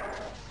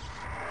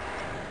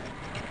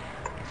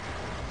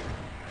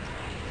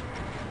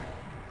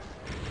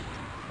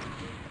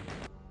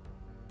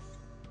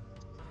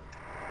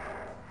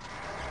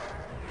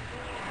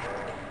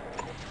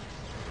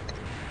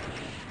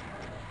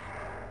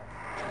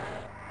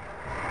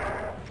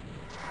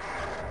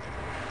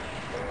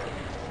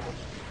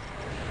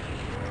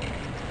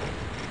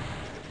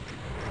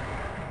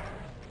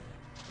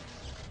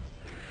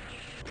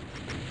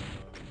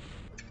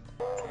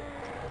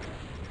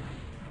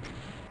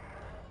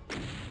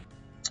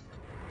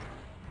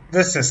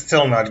 This is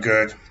still not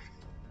good.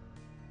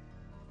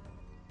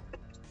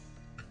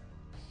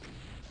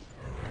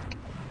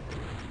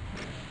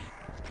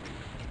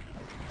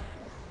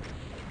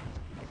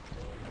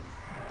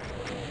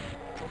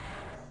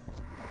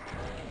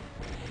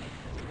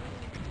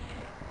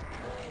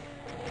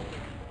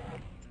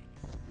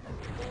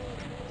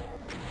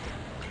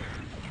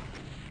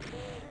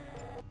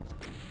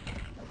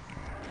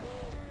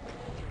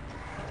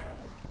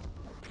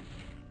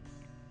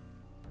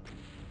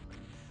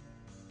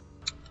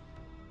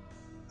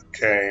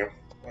 Okay.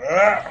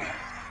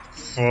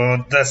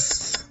 For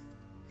this.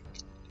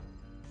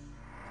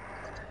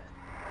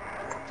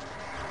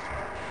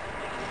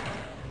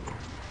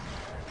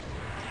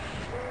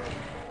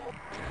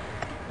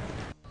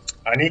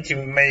 I need to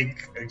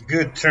make a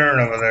good turn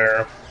over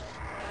there.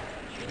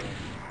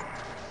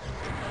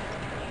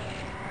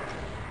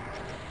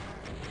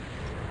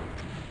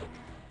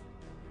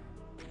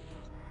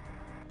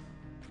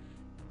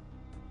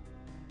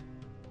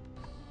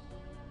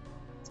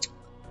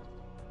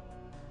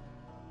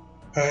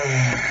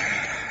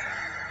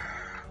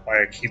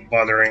 Why I keep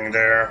bothering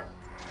there.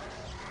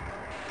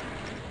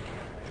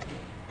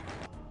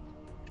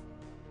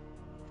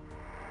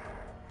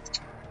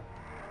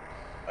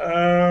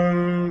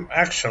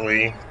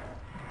 Actually,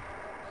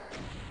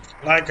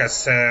 like I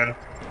said,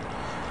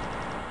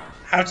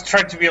 I have to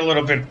try to be a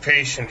little bit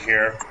patient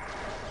here.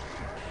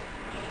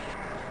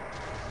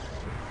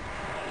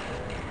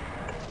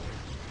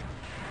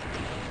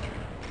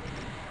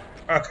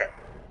 Okay.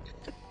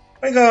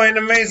 We go in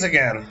the maze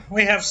again.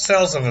 We have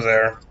cells over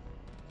there.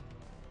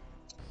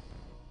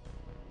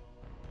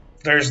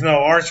 There's no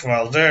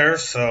Archwell there,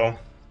 so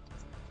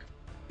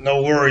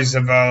no worries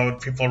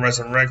about people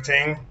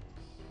resurrecting.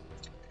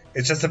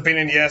 It's just a pain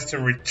in the ass to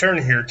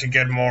return here to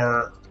get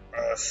more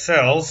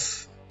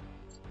cells.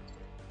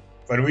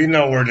 But we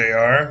know where they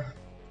are.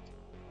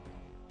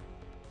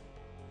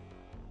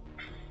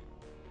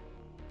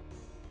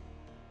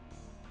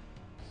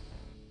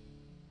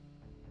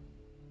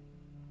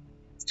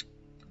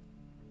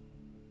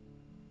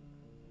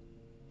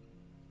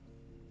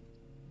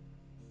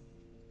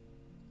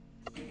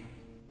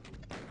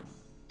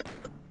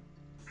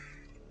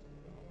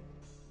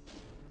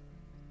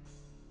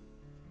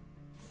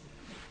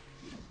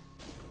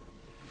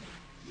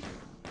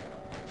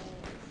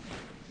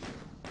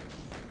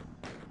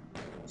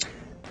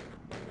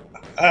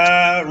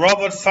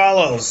 Robot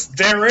follows.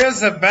 There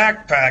is a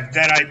backpack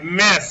that I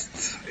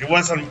missed. It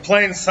was on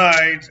plain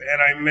sight,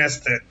 and I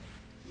missed it.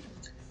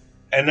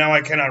 And now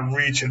I cannot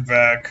reach it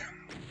back.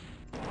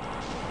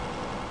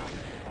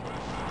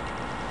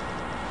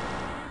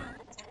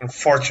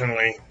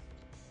 Unfortunately.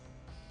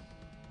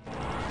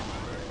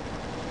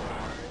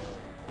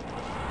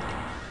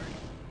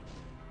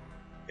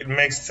 It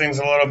makes things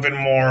a little bit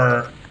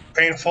more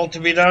painful to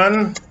be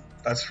done.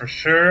 That's for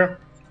sure.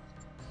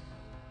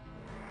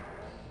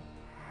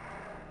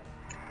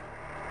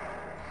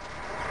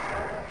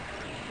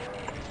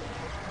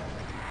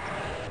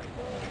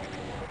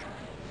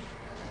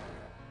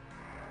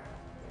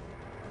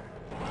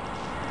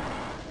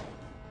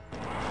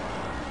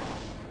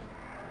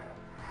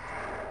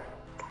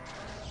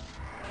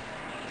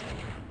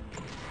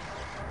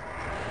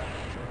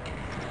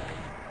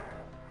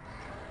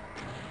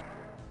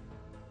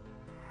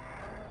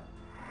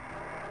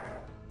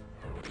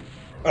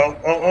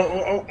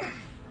 Oh.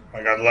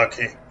 I got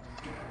lucky.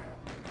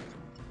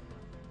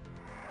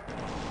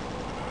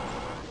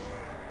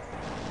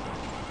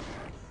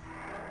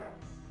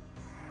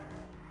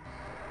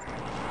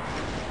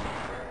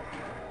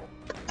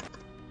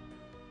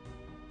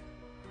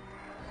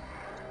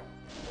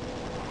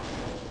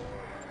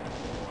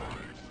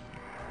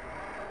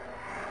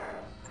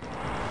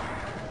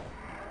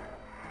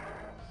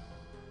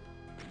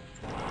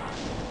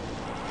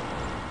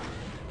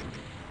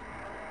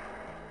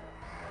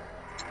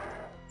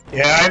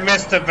 Yeah, I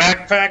missed the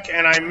backpack,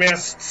 and I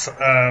missed.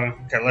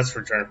 Okay, let's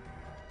return.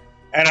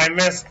 And I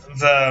missed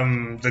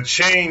the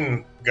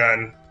chain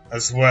gun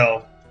as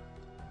well.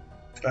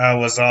 That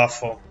was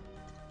awful.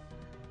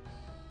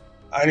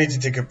 I need to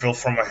take a pill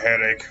for my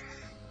headache.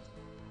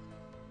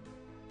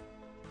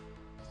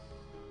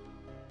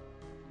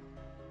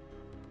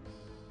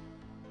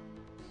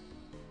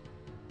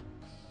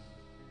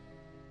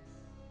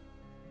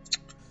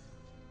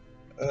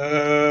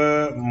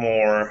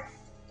 More.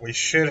 We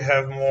should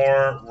have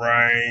more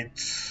right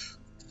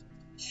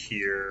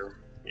here.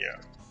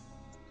 Yeah.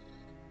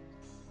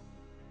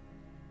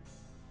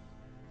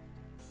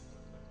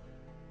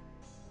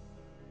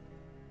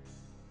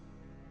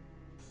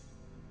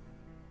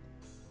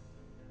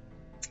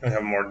 I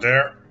have more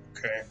there.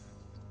 Okay.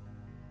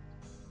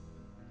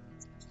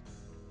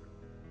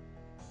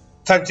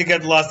 Time to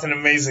get lost in a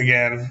maze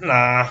again.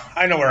 Nah,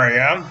 I know where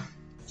I am.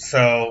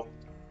 So,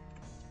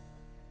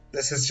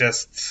 this is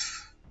just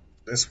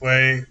this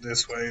way,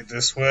 this way,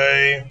 this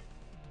way.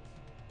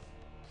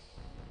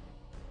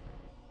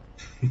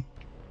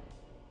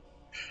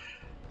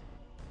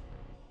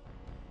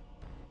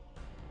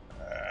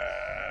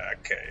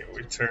 Okay,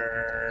 we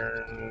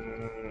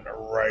turn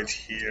right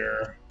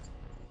here.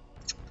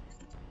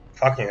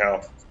 Fucking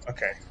hell.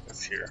 Okay,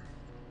 it's here.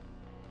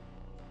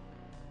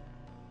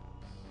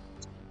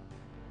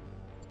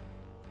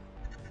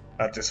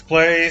 Not this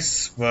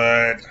place,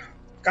 but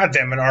god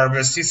damn it,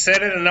 Arbus. You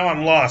said it and now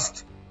I'm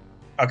lost.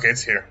 Okay,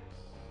 it's here.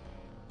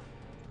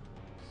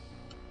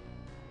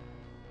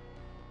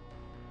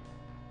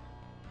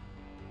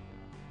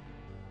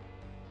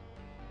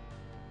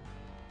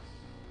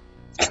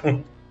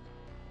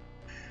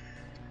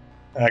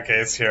 Okay,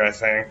 it's here, I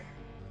think.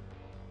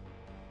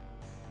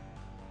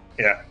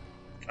 Yeah.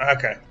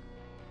 Okay.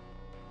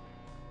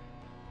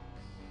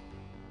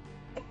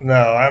 No,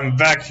 I'm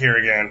back here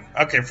again.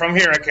 Okay, from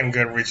here I can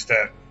go reach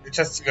that. It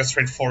just goes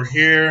straight forward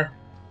here,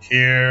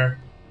 here,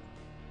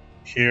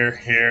 here,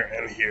 here,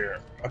 and here.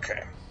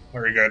 Okay,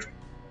 very good.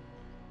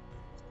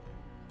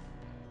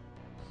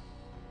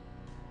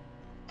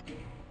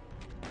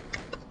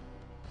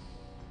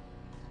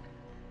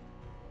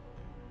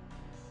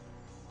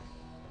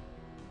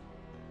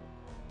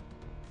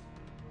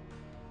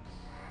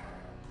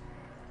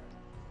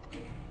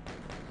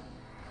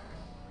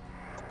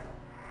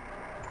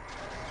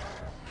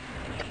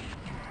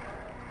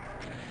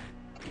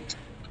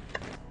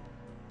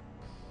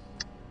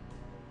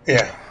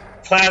 Yeah,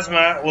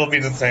 plasma will be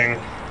the thing.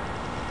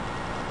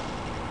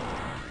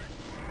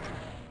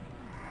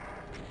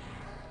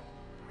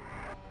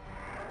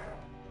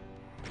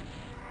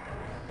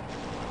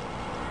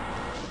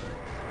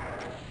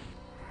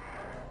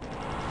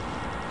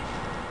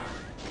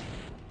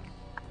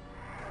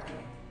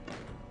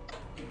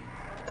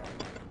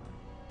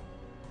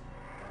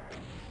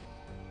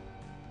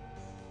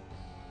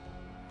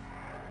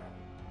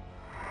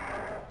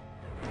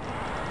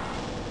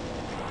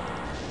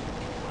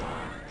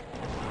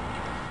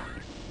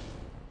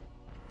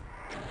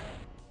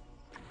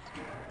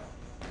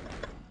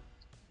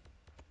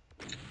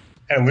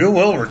 And we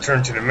will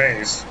return to the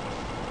maze.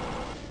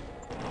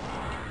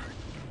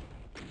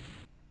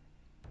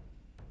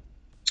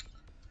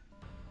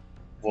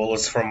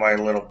 Bullets from my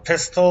little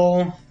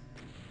pistol.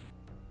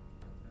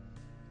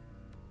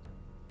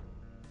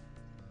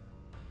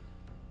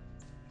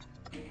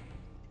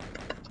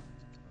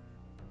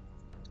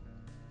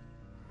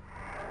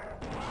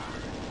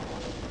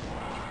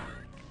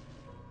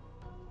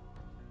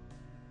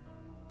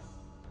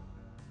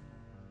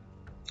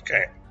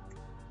 Okay.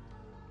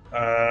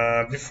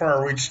 Before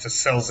I reach the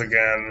cells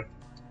again,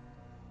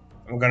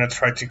 I'm gonna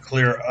try to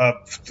clear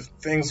up the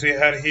things we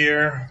had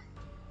here.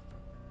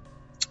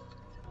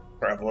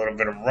 Grab a little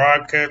bit of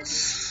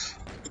rockets.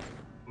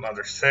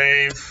 Another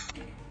save.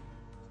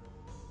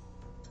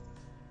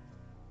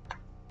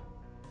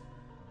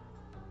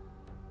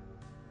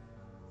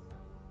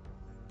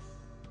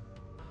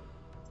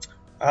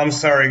 I'm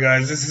sorry,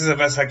 guys. This is the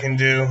best I can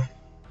do.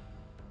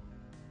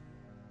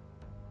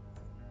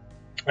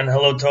 And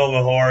hello,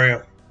 Tova. How are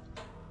you?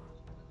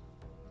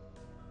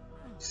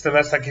 It's the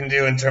best I can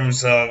do in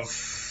terms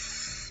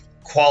of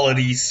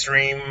quality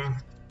stream.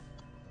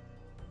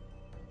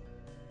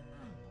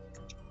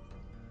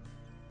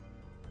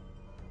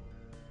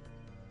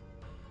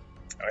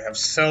 I have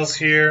cells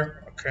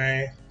here.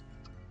 Okay.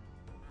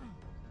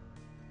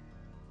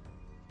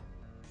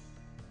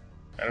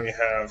 And we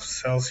have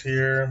cells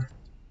here.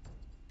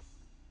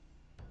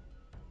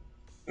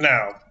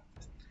 Now,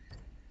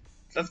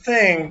 the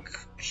thing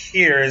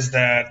here is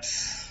that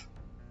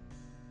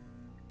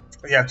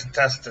we have to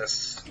test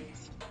this.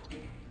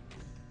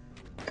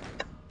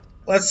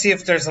 Let's see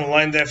if there's a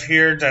line def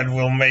here that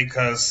will make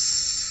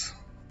us.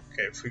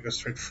 Okay, if we go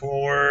straight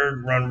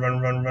forward, run.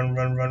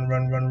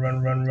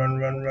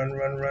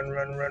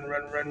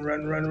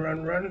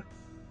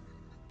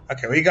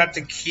 Okay, we got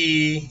the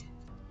key,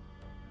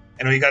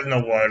 and we got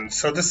no one.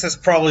 So this is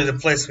probably the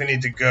place we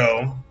need to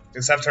go.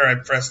 It's after I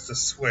press the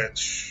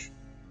switch.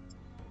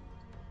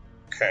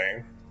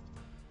 Okay.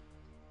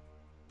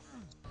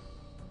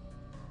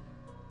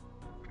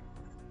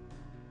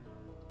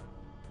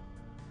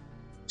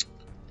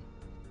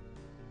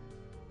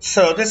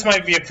 So this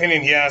might be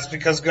opinion, yes,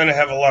 because we're going to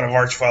have a lot of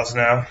arch files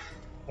now.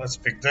 Let's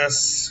pick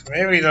this.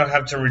 Maybe we don't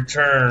have to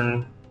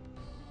return.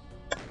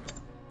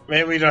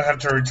 Maybe we don't have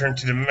to return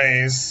to the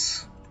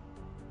maze.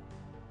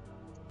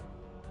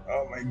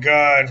 Oh my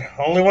god.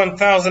 Only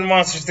 1,000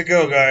 monsters to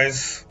go,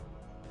 guys.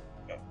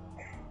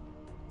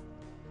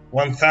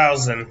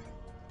 1,000.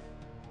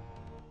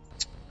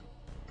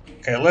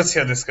 Okay, let's see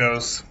how this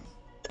goes.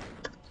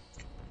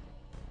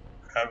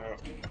 I have a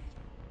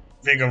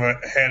big of a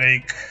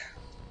headache.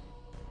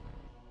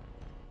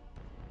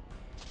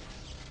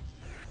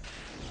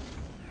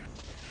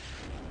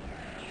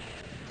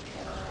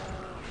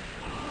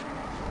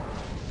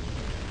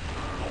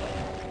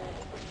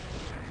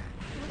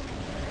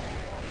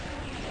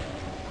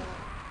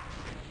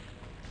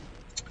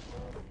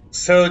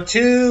 So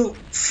 2,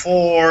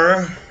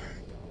 4,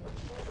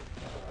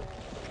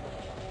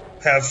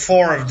 have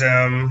 4 of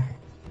them.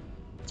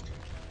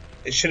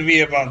 It should be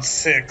about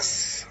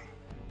 6.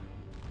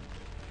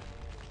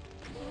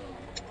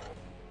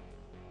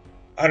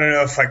 I don't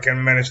know if I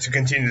can manage to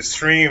continue the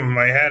stream.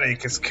 My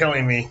headache is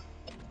killing me.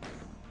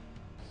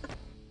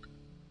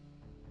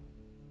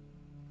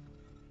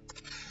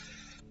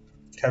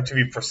 Have to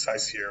be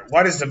precise here.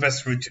 What is the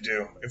best route to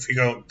do? If we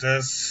go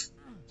this...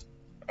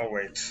 Oh,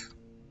 wait.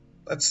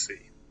 Let's see.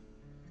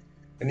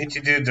 I need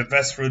to do the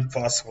best route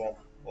possible.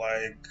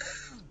 Like...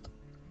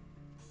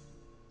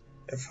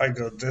 If I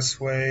go this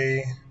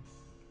way...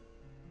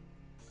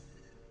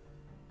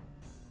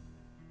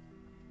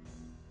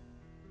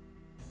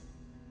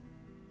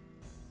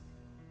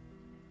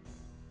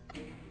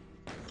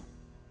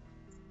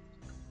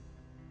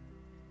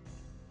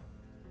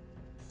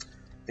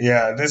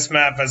 Yeah, this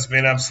map has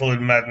been absolute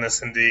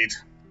madness indeed.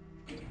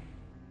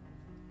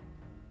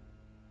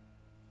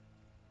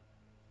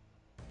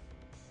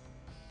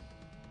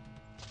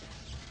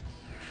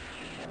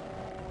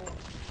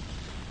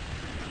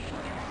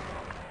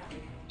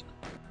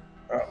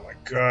 Oh my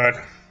god.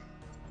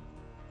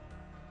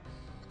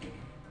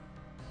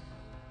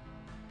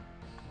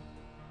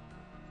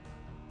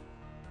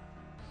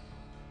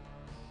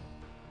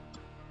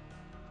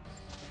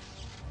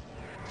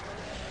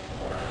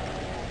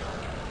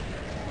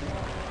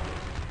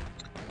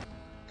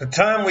 The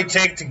time we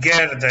take to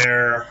get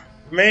there,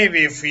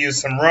 maybe if we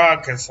use some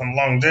rockets, some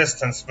long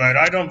distance, but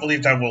I don't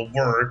believe that will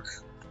work.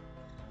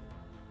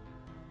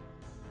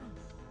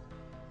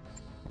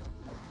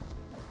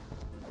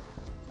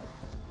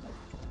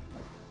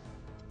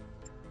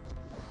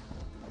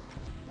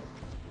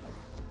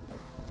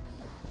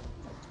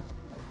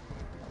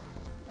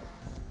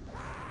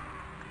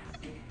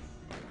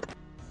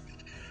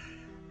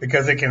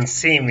 Because they can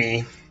see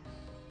me.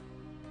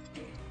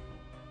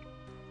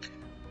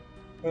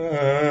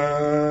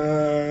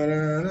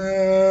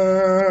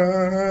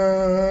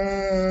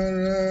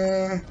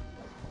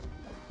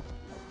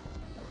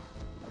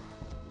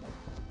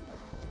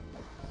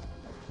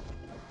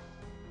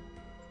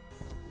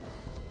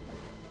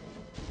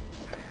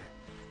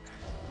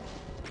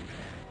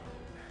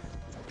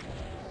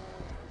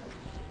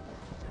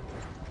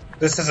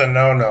 This is a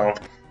no-no.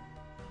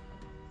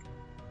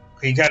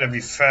 You gotta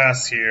be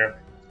fast here.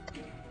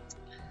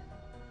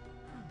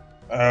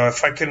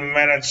 If I can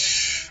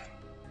manage...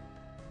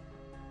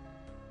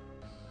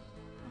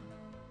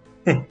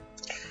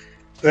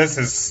 This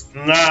is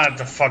not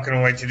the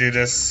fucking way to do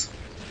this.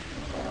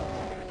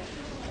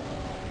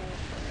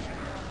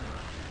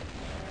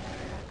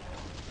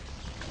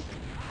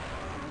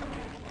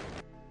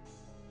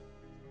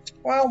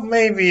 Well,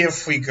 maybe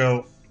if we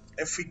go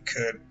If we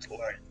could,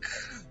 like...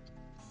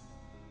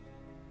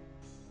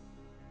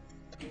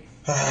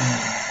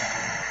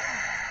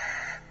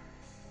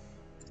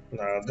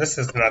 No, this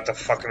is not the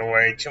fucking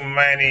way. Too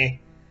many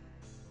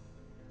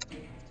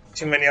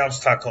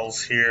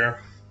obstacles here.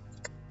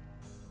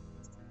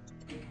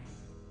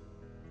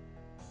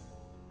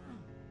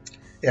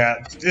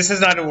 Yeah, this is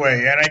not the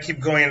way, and I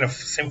keep going the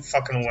same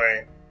fucking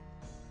way.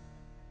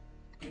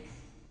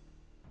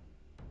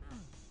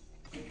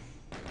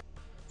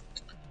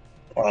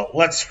 Well,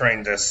 let's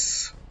train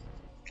this.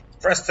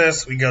 Press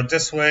this, we go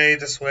this way,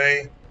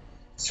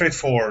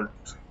 straightforward,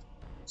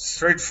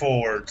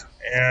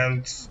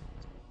 and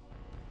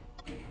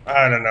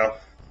I don't know.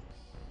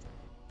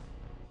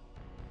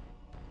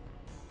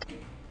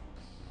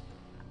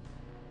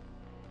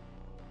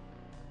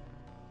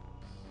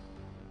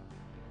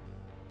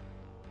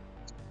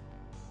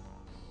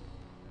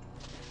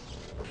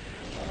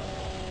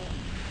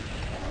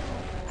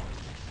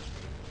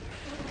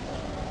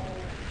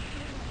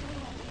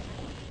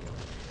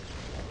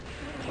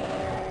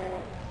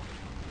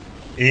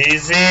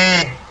 Easy.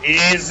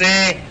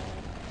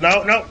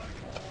 No.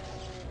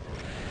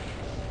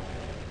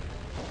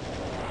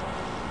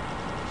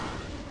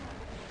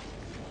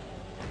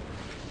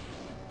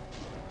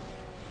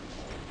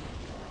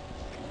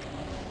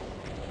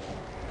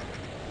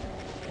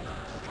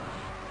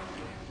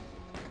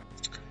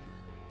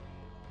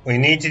 We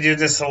need to do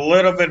this a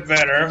little bit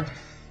better.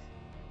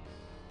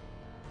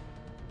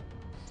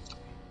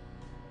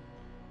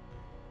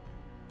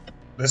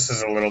 This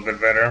is a little bit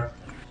better.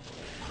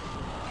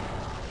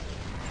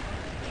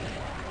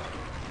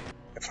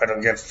 If I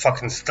don't get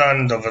fucking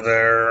stunned over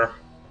there.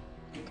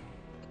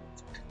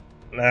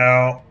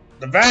 Now,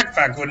 the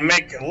backpack would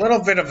make a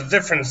little bit of a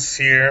difference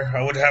here.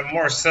 I would have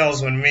more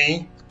cells with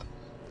me.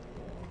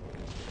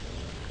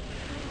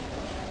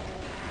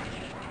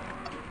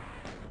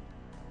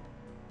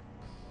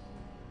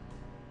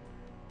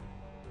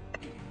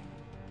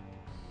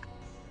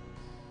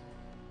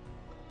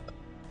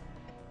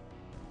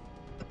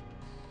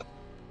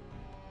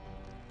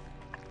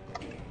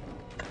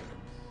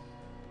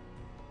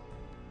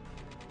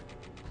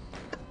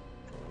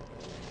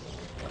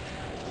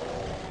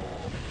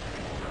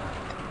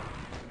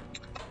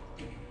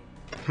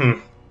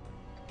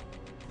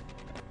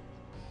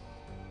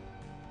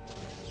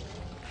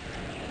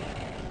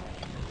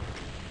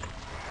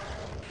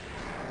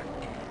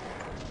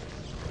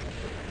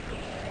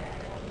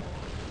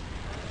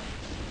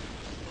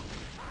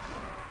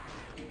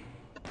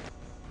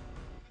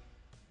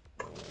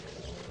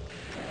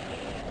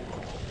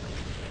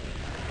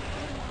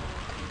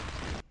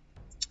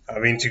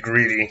 I'm being too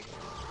greedy.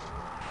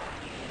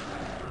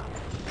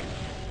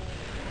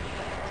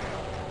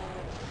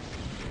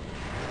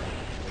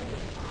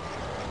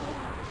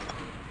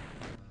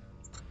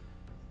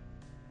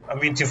 I'm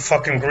being too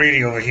fucking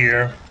greedy over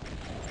here.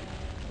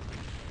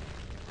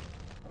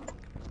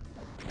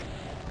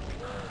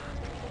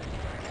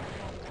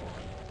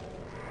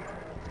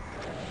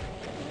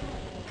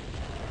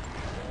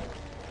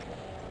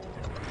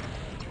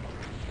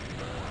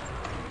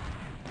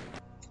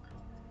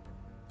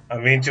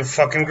 I'm being too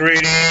fucking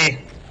greedy.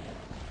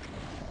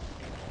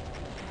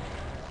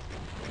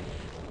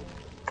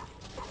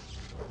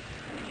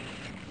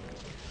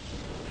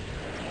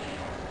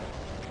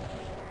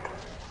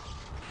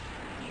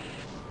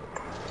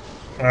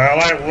 Well,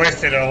 I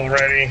wasted it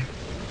already.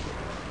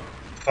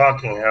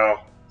 Fucking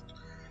hell.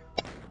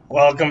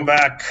 Welcome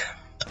back.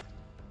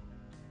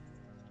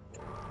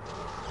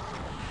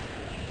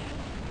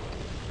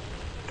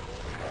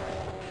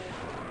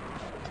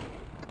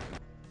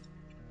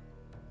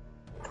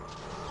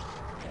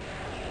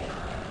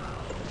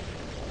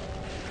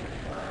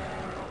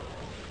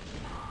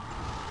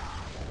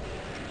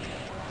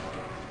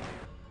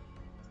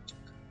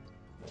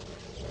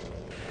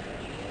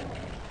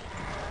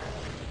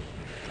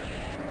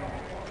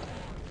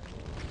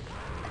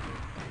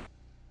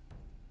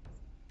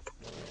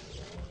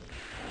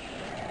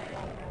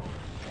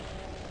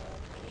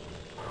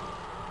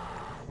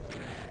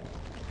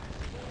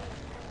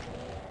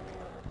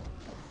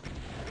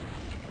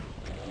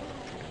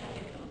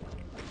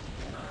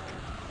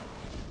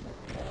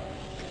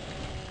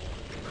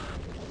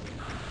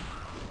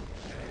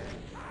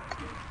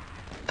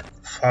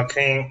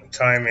 Fucking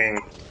timing.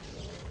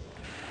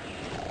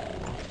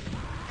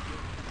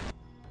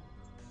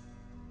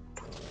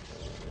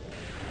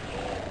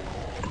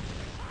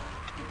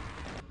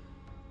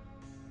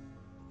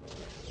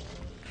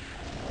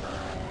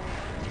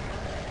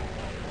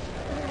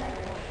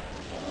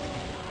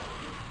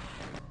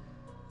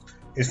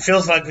 It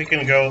feels like we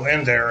can go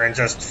in there and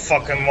just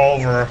fuck him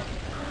over.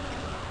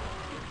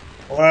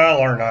 Well,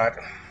 or not.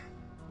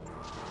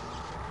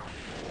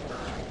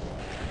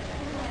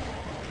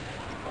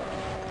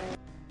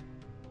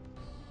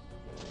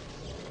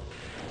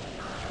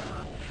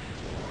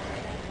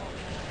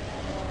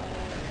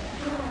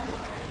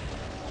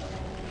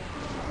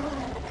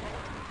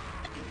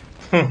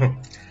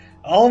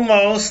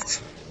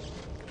 Almost.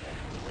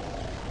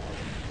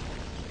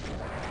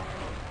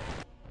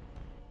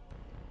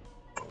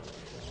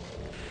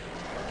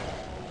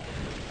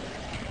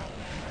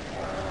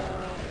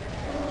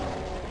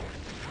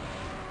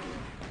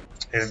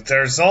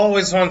 There's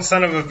always one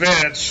son of a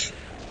bitch.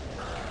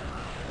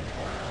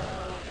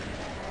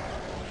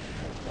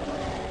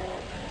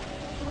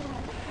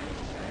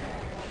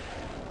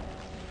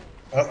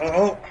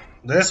 Uh-oh.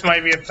 This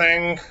might be a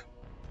thing.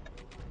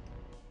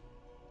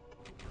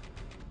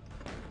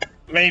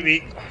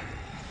 Maybe.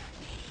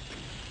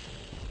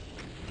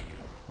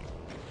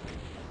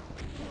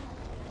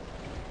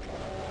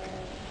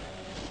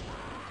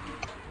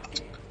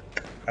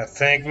 I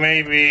think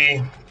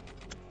maybe.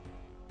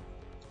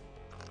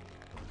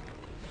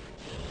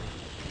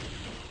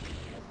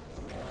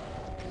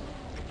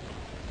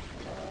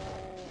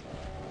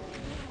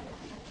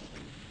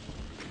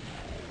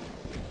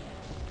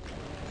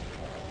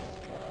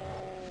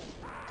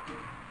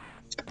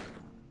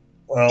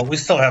 Well, we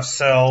still have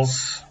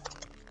cells.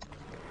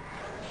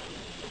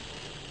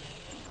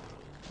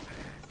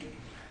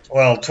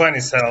 Well, 20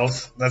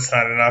 cells. That's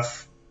not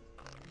enough.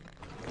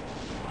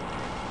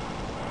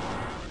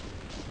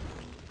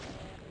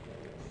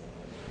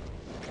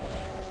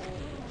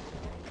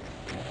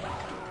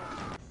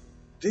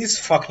 These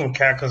fucking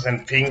cacos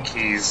and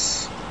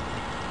pinkies.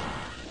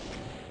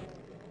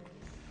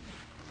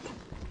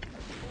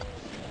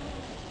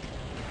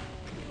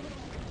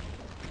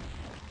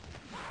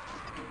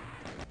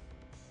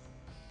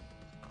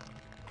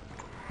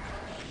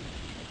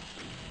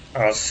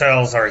 Oh,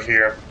 cells are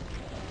here.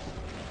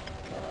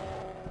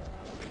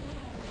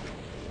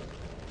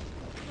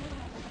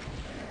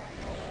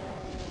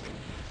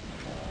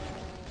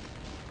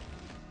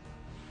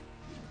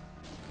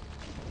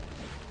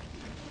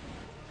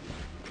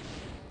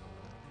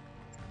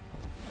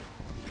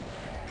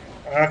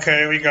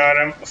 Okay, we got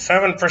him.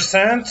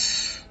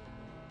 7%?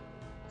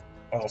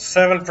 Well,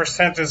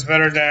 7% is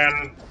better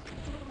than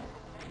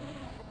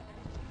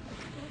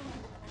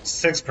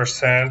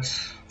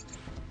 6%.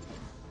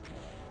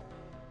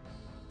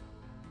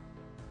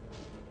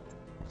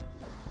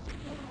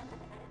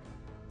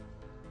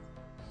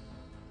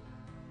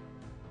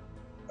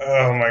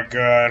 Oh my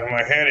god,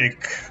 my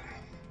headache.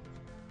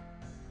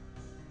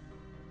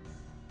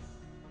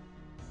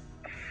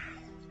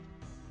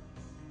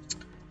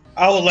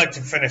 I would like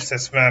to finish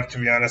this map, to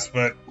be honest,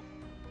 but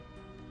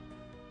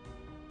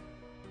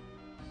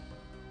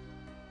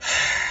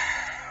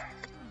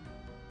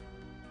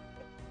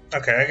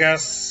okay, I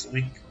guess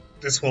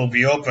this will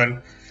be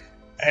open,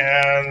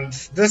 and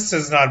this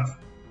is not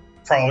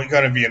probably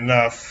going to be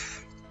enough.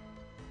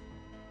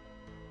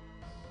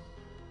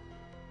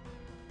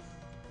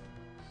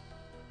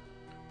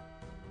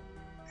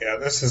 Yeah,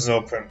 this is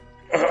open.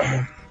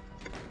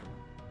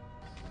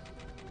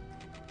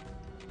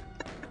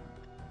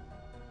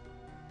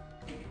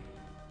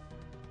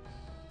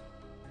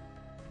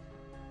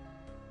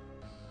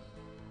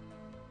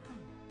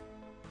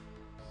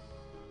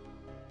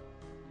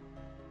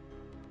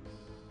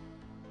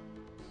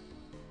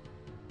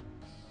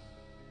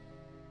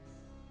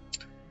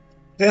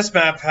 This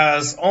map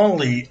has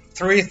only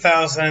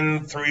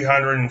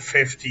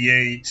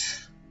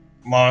 3,358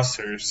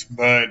 monsters,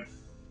 but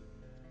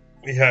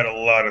we had a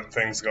lot of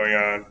things going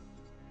on.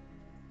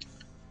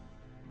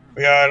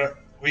 We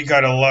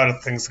got a lot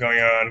of things going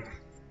on.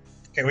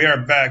 Okay, we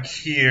are back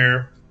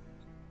here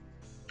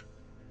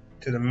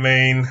to the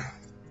main.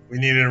 We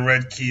needed a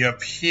red key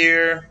up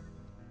here.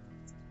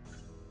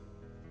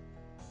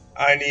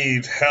 I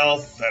need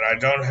health that I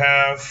don't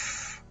have.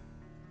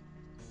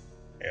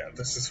 Yeah,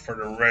 this is for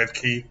the red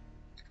key.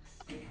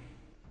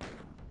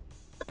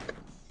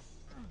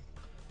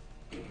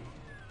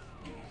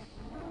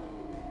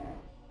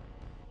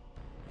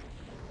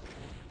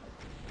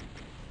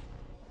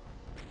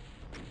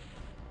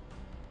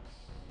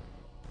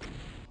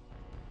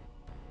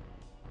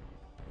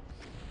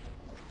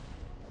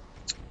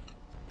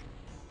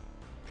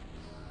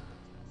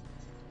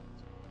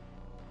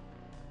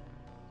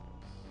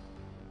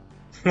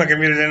 My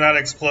computer did not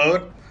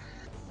explode.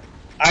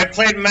 I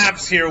played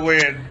maps here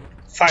with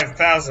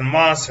 5,000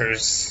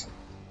 monsters.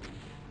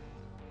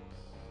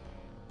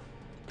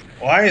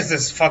 Why is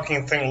this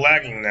fucking thing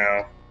lagging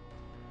now?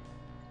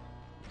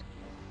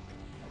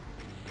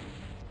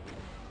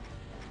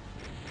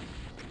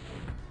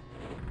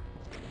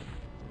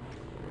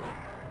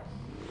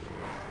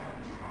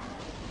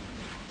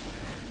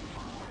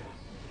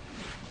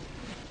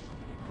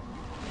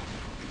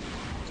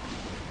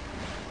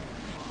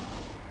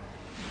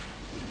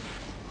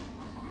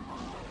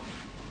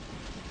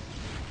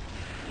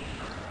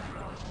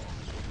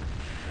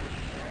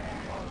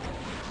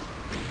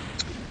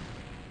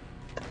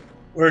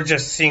 We're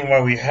just seeing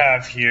what we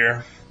have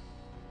here.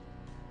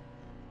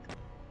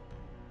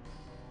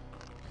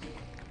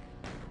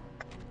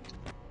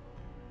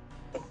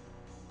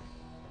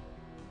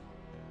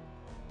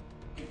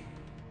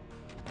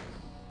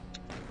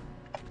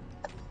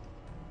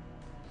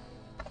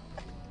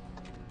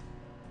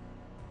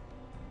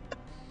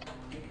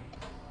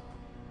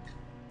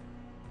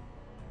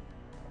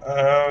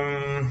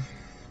 Um...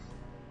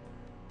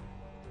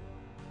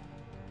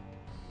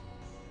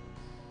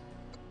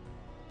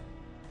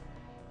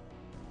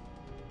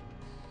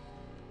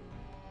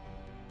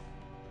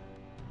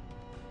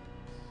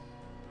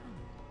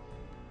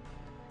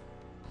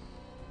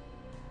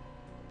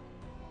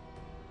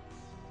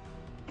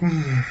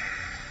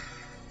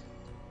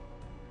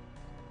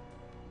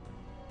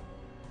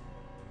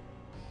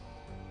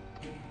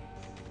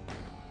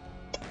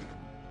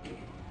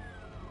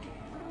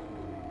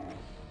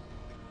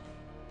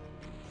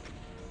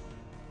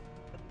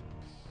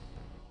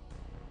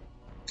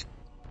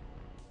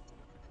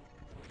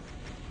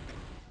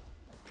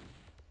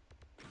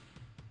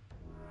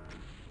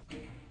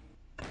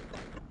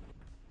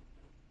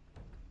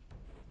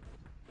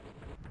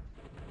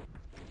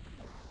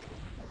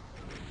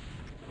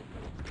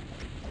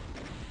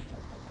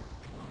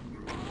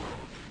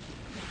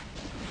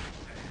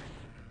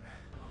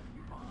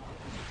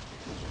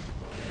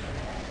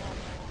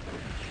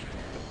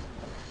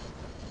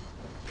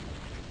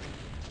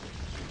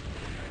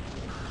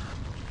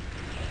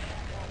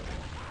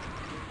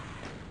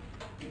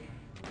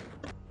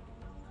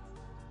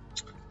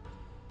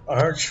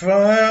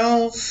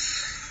 Archviles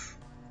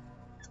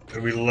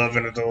that we love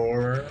and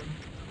adore.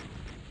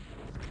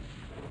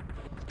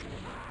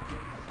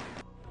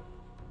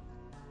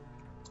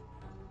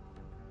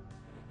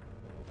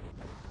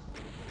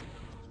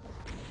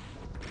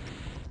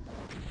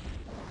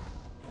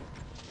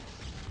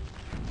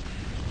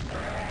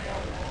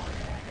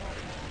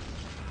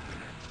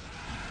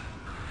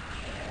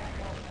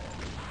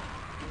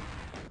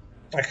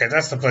 Okay,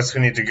 that's the place we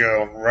need to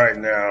go right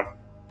now.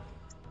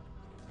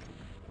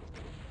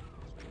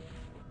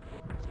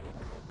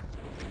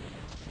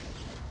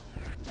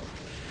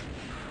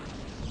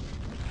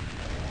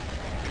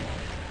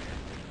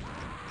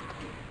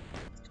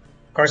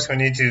 Of course, we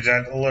need to do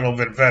that a little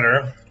bit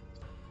better.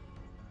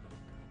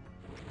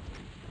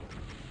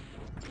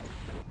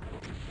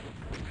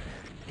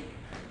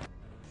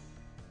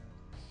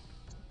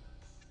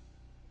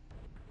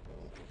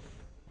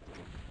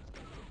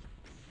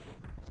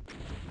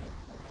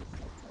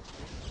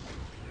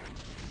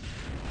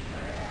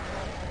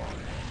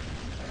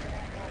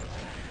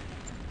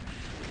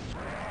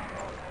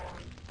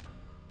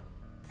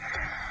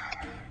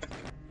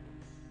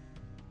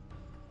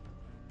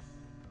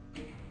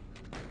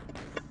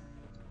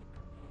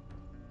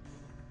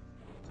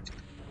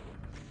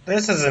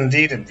 This is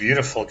indeed a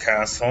beautiful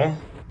castle.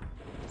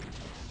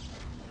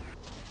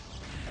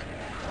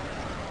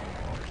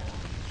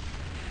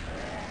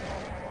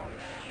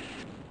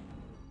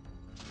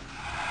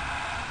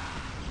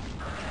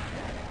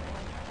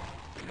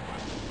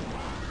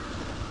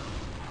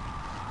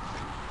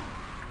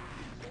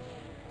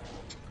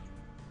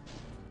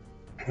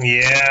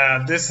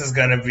 Yeah, this is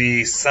gonna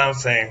be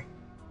something.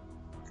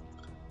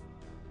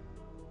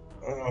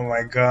 Oh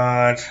my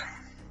god.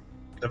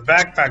 The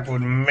backpack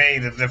would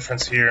make a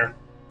difference here.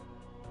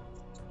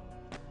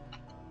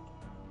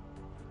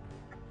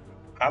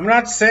 I'm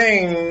not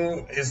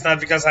saying it's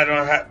not because I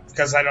don't have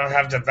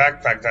the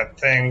backpack that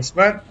things,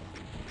 but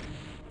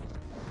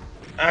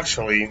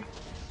actually,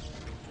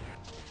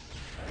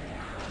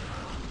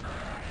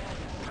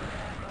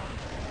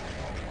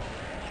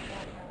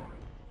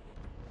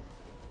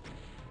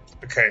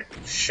 okay,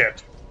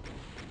 shit.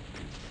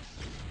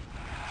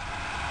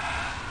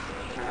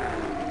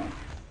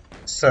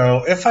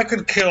 So if I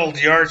could kill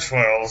the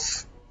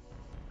Archwells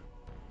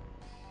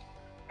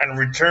and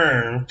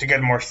return to get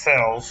more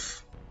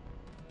cells,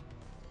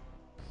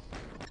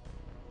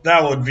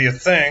 that would be a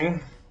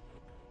thing.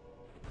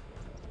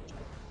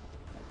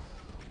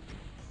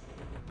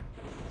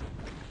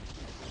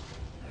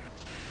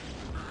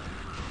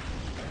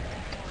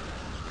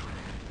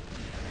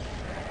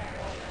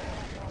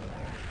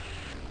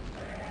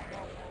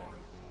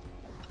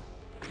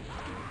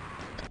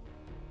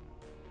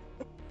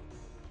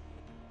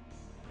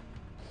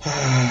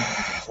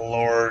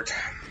 Lord.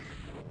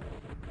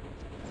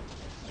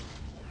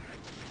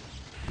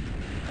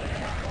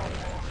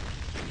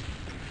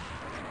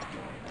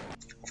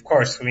 Of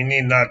course, we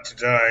need not to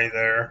die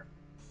there.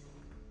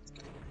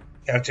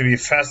 You have to be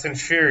fast and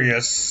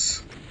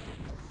furious.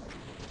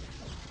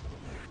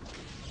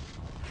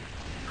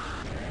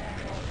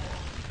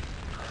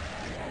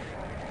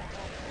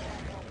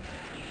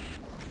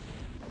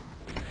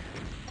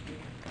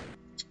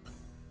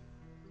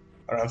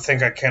 I don't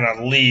think I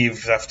cannot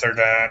leave after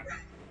that.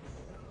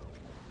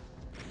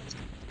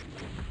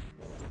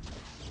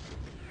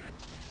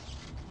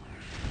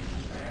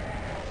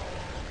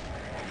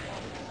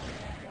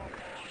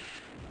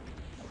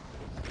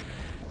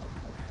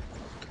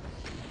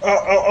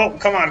 Oh,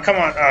 come on.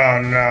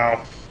 Oh,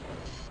 no.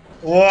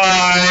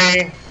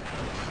 Why?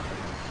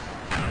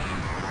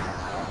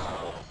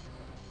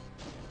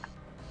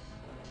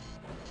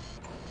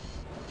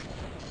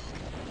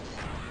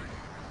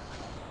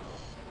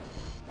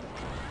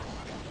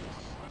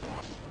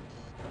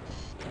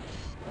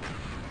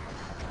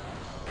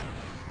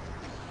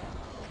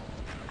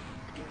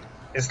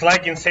 It's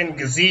like Insane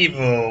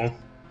Gazebo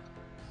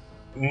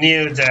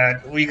knew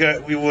that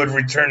we would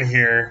return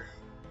here.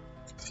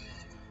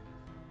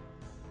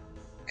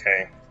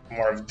 Okay,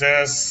 more of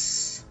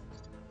this.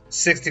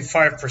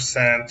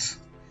 65%.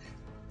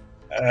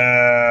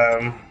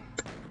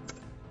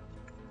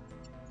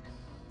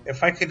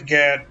 If I could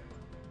get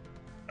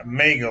a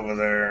Meg over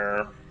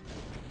there.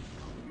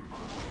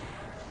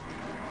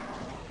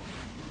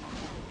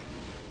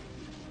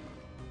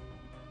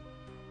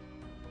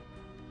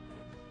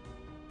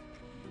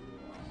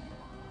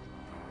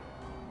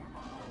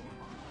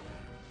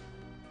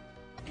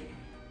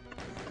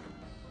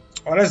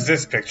 What is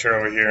this picture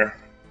over here?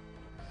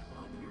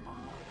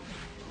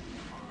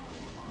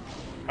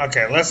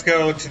 Okay, let's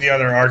go to the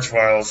other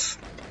archviles.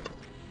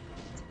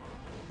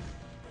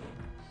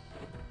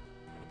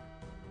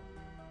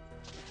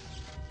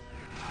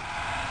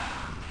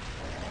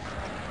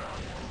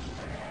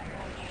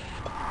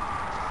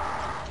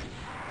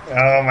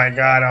 Oh my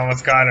god, I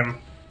almost got him.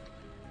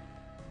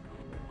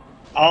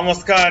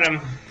 Almost got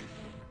him.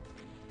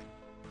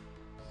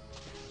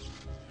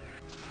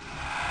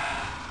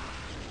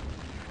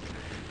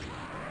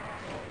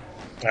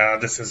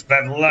 This is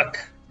bad luck.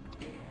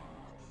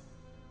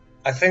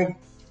 I think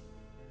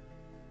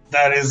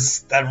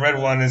that red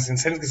one is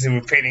insensitive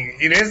with painting.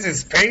 It is,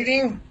 it's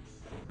painting?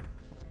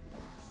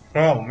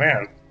 Oh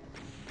man.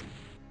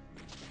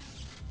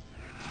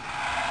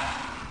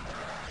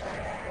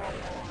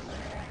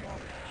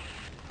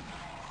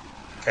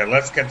 Okay,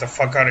 let's get the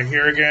fuck out of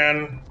here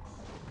again.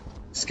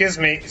 Excuse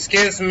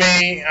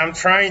me, I'm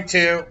trying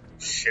to...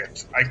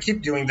 Shit, I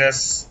keep doing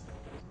this.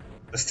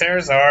 The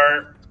stairs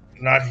are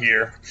not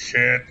here.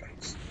 Shit.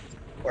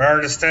 Where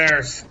are the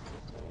stairs?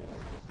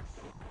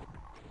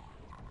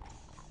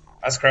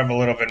 Let's grab a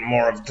little bit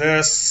more of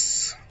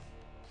this.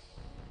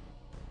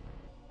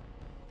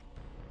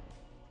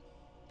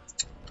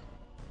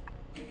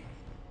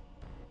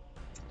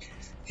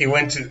 He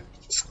went to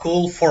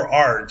school for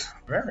art.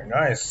 Very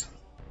nice.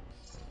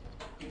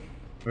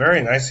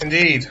 Very nice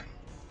indeed.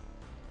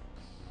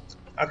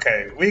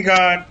 Okay, we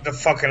got the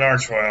fucking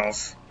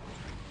archviles.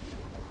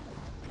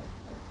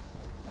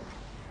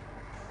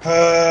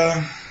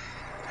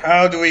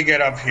 How do we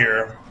get up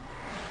here?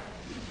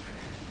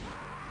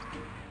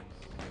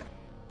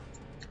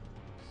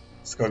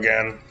 Let's go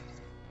again.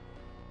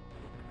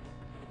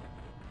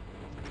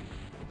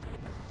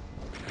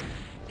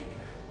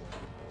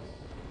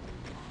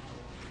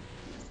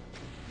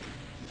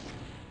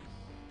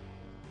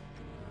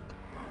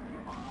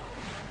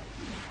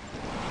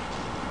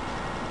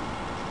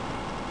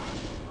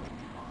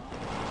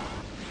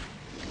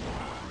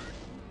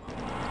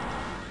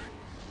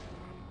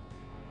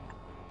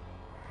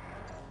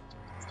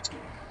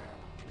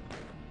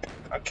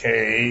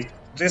 Okay,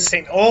 this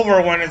ain't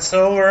over when it's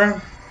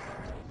over.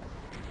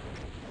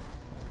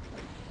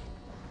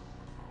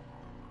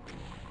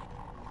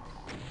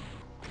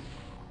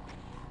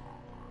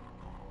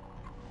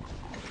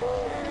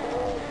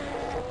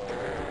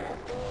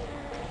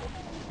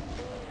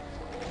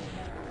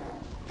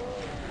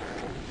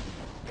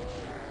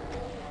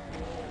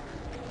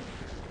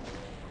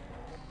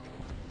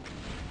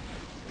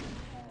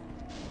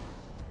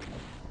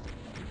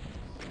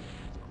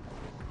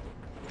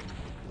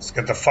 Let's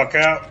get the fuck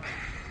out.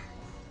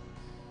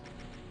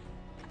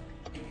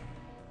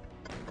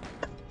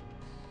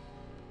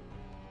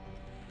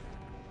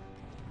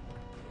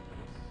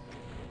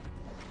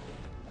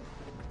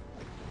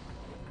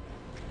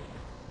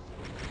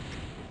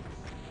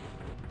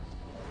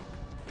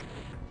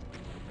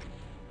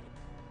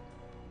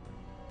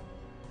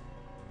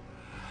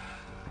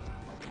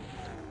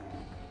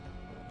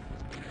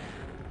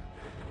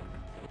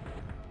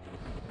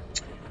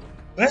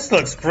 This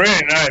looks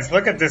pretty nice.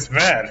 Look at this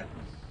bed.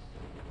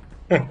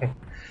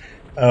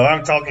 Oh,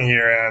 I'm talking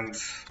here and...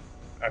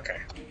 Okay.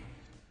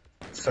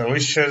 So we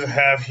should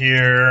have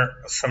here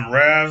some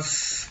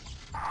revs.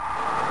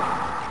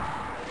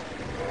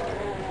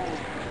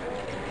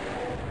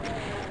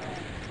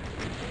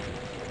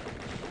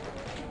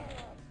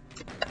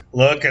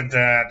 Look at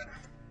that.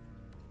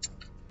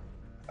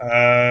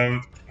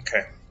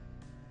 Okay.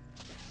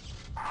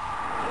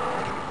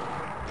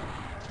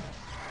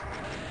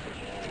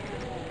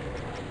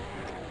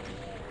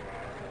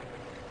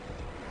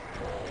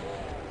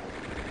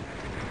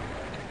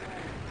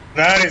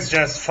 That is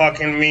just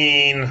fucking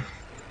mean.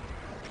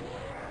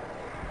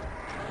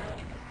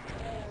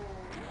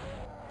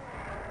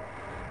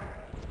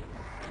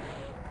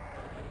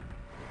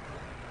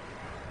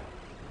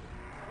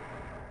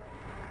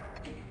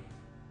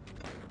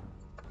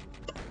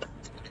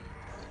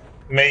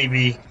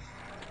 Maybe.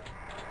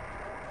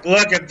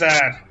 Look at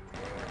that.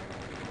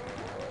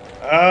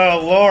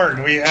 Oh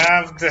Lord, we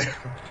have to...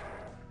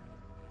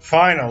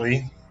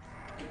 Finally.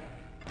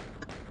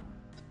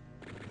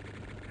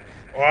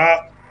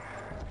 Well...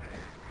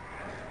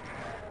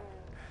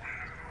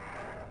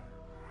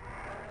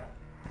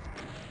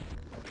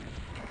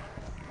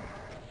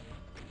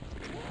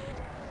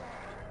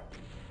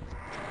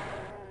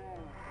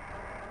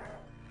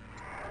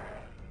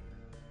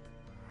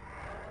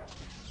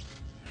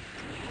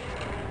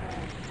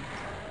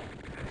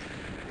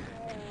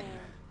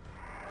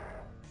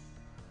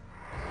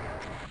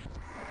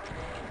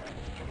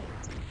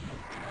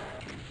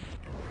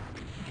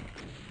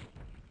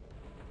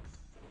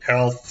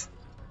 Health.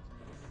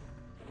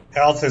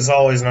 Health is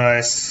always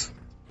nice.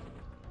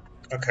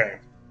 Okay.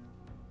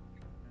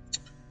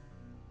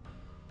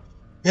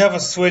 We have a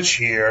switch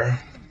here.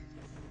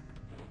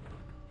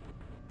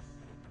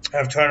 I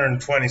have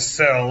 220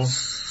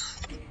 cells.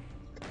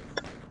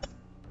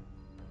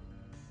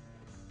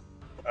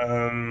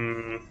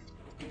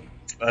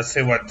 Let's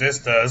see what this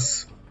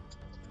does.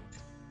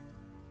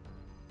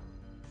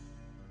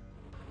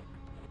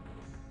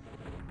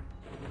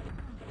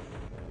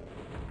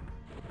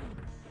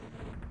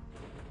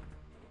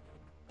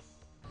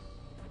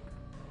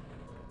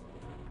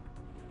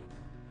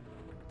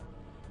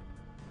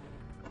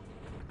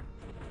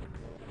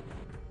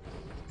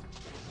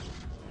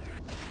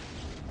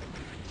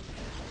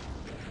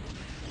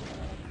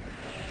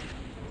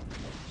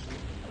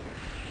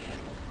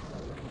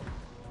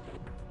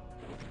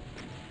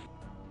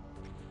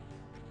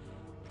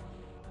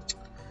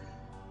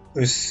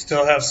 We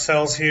still have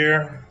cells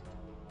here.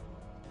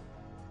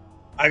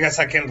 I guess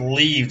I can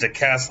leave the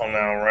castle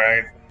now,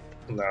 right?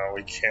 No,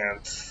 we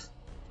can't.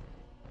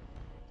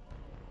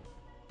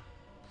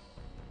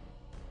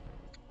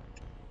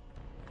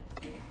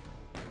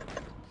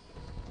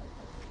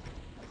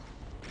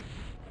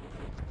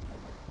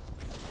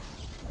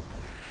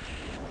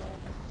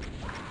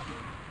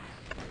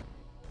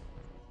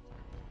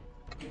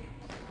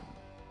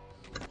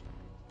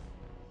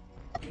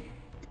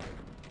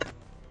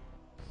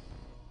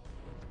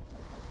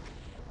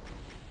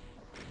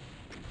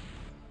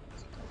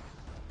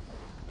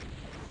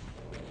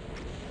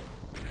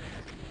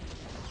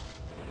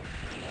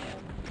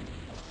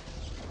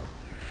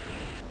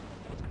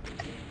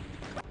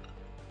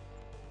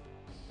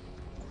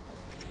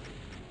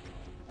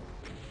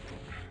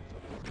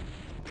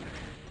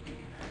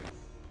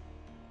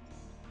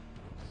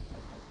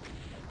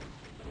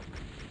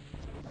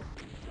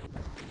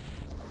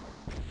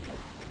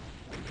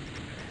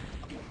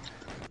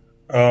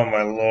 Oh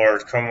my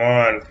lord, come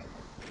on.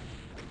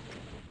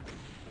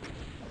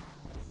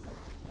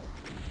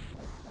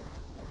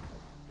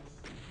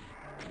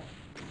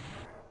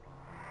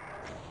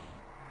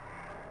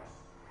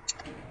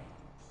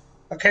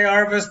 Okay,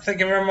 Arvis,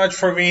 thank you very much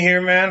for being here,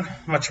 man.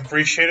 Much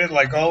appreciated,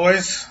 like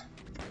always.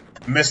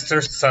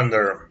 Mr.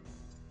 Sunder.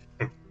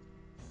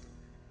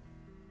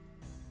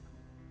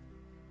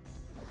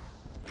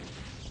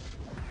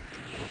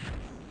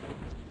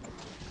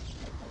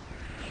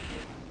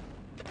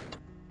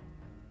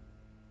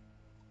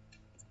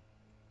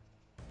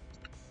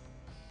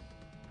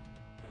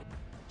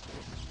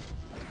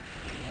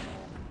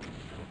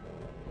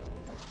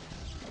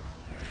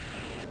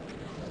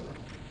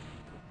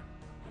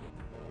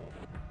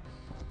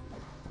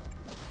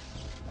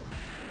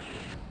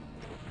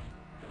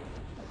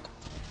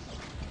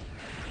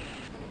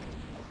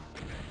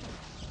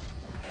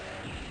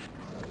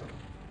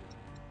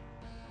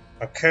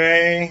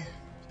 Okay.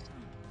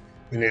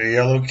 We need a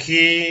yellow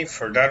key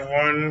for that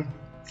one.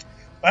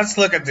 Let's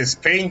look at these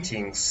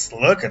paintings.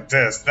 Look at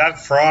this. That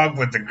frog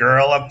with the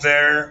girl up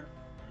there.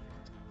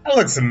 That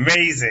looks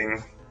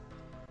amazing.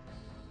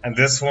 And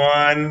this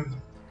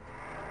one.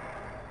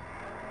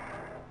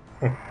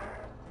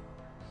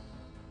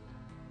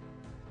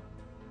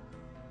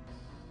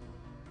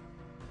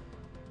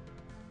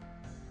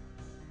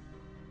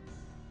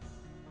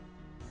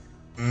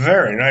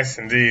 Very nice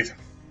indeed.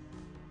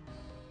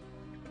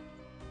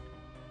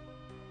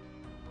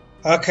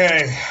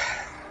 Okay.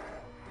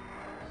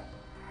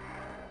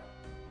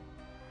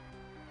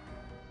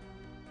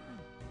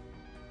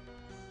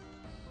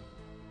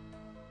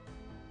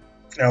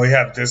 Now we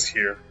have this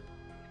here.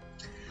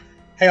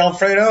 Hey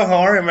Alfredo,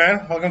 how are you,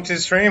 man? Welcome to the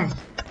stream.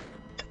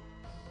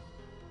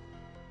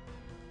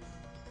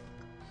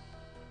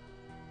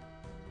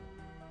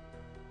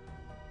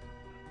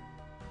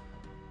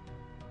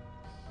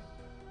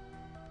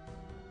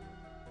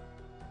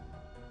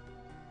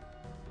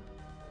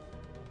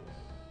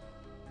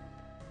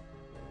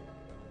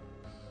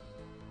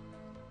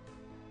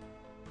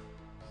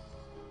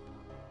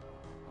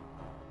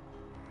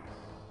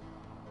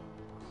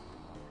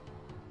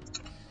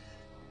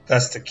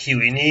 That's the key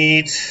we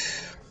need.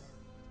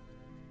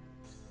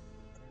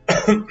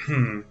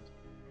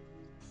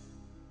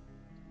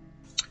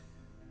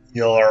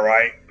 You're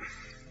alright.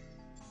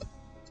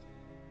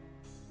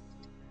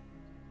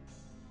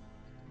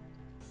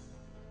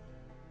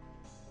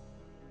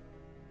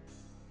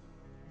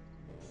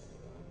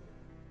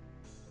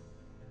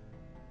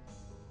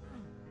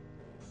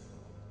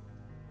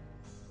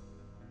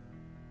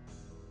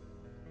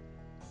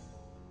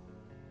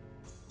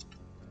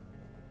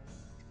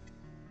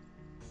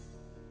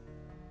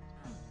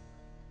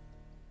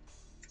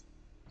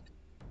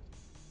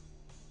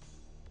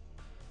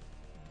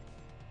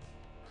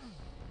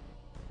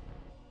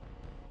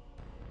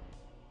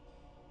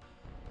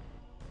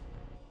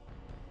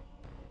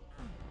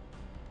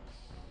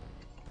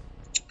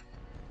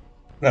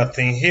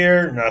 Nothing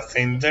here,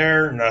 nothing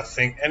there,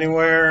 nothing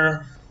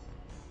anywhere.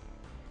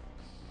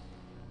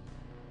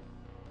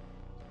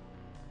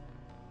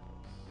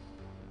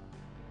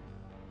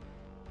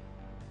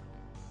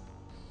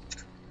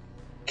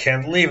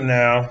 Can't leave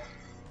now.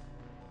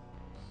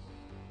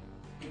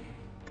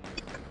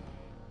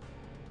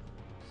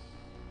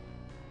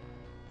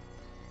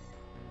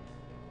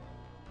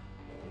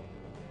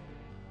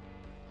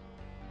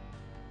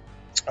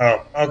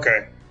 Oh,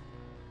 okay.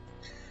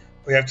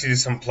 We have to do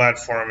some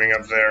platforming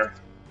up there.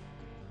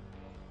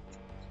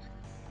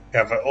 We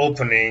have an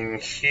opening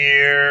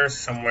here,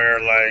 somewhere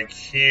like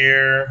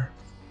here.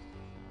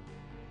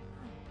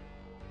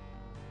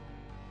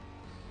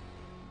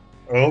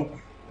 Oh.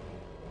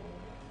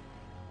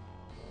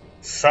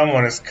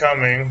 Someone is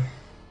coming.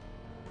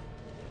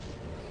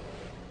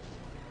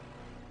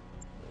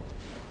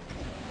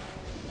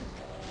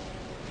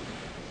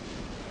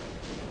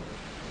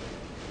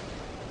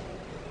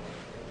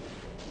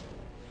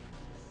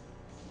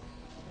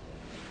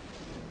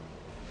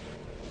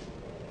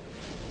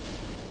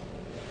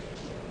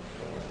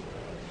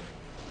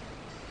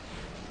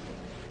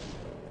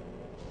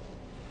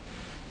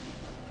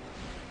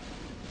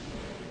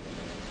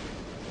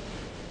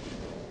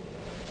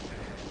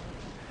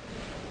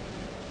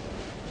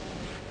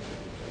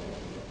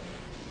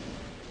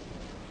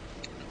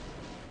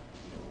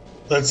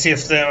 Let's see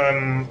if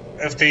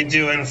they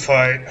do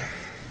infight.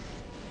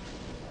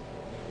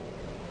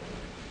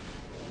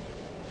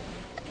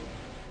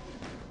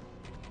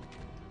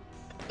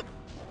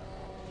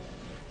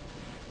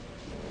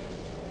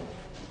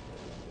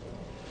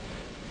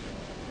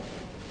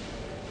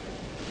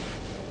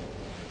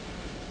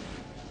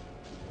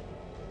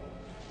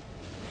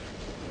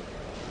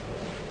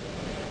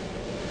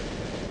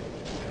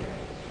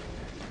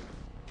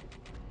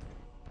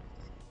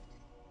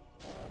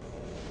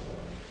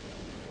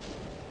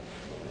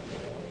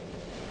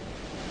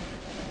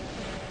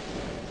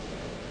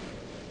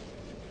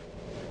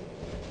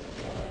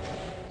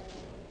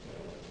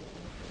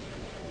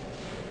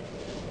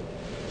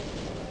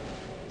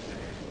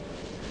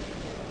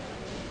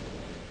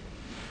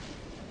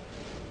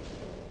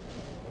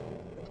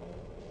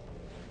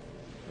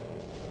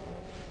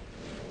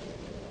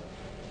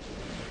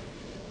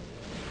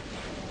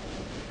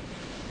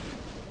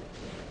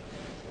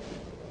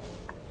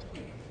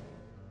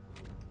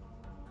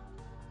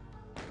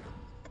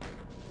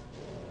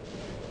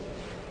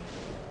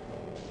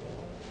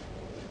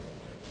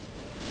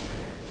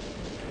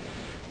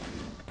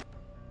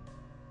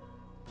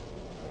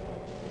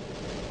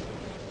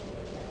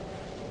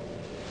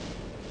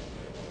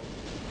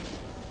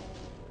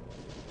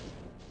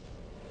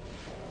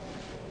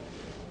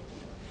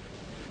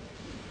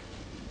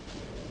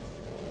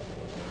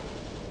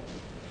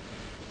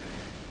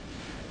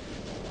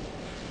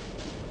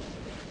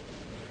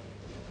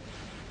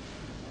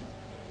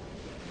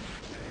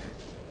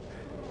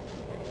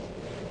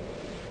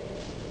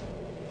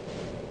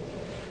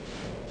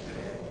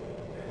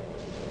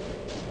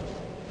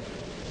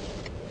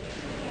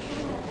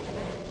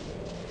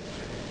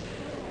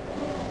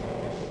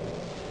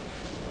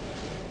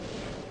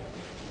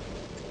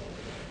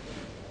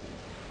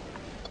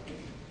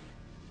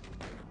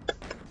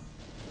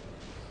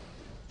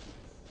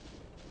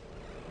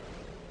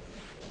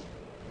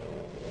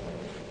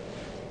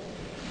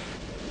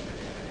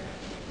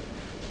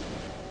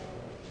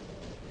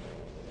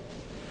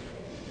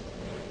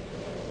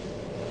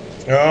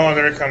 Oh,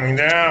 they're coming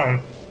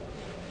down.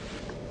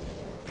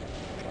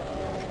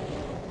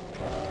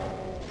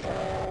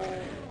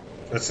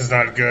 This is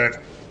not good.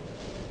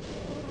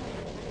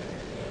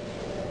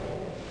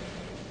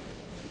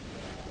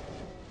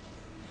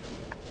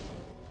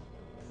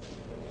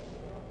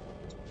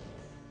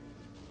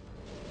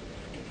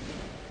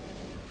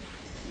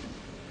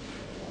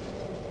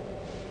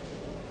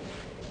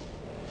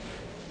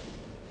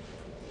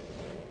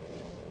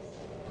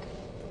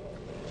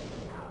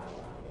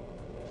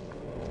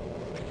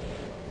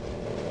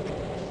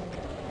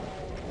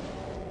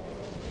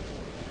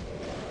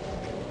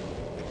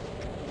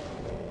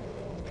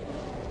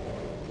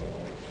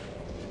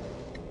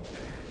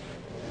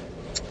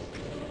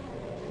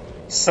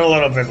 Still a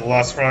little bit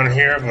lost run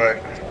here,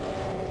 but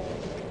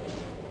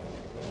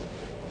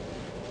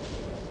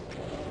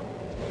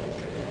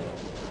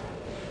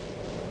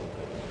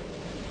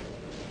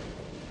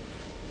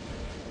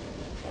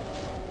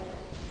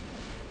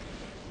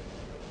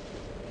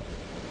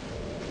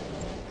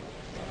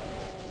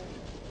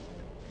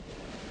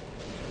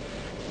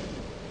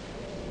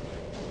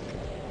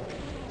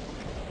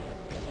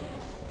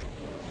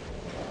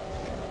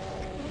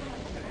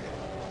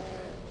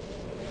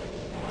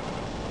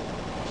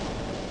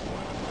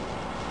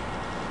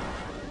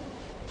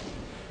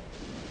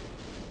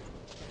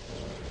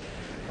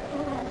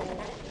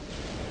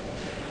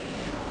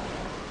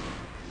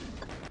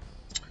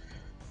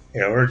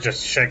yeah, we're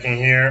just checking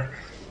here.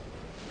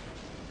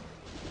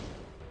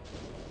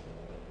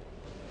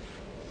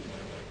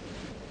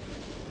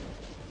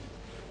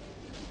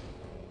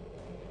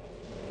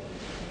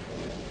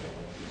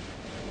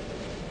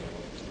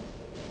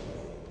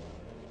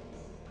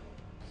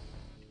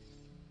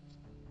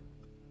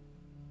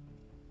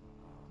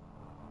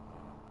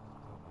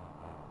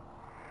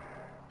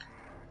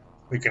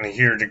 We can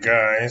hear the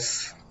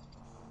guys.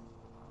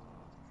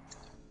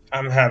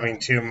 I'm having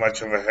too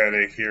much of a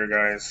headache here,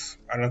 guys.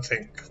 I don't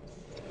think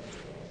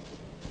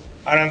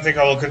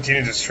I will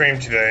continue to stream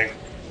today.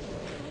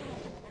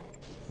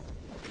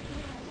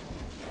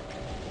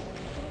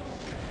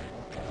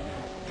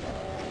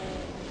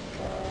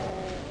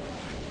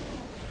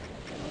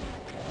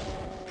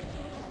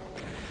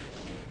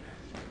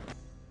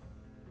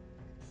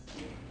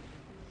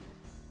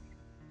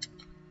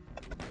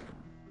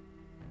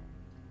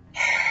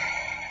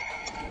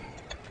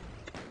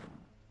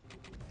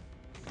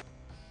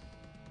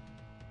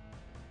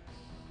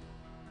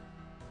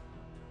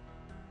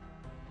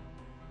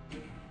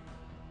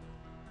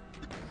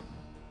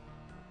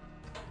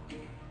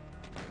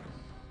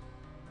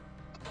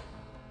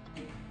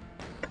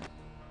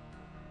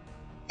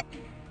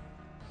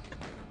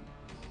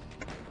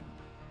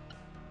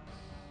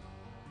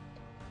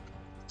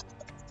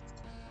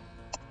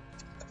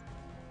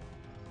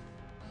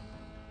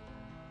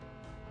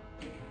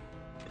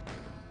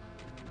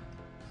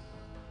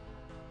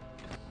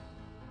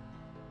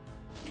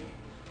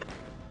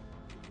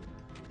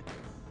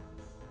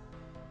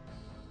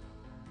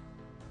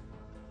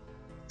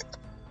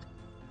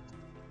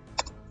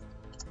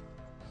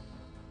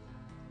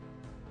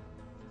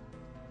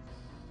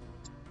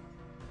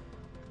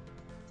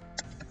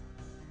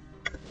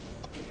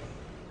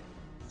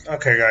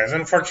 Okay, guys,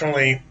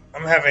 unfortunately,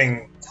 I'm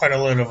having quite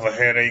a little of a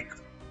headache.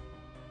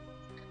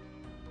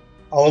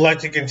 I would like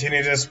to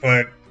continue this,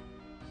 but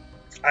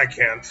I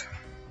can't.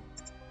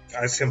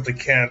 I simply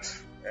can't.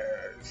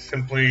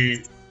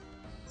 Simply,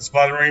 it's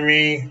bothering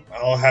me.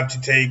 I'll have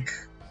to take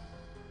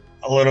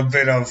a little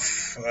bit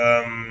of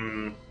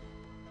a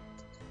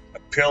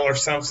pill or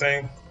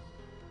something.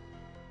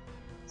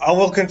 I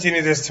will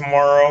continue this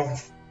tomorrow.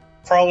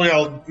 Probably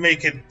I'll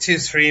make it 2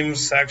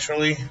 streams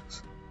actually,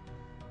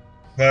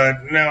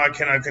 but now I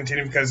cannot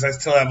continue because I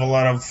still have a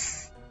lot of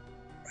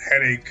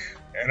headache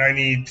and I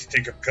need to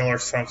take a pill or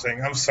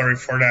something. I'm sorry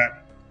for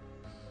that.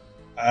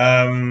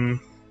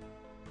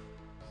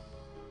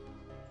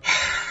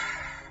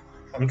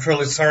 I'm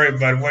truly sorry,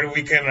 but when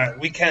we can't do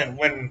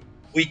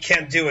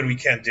it, we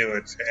can't do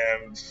it,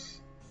 and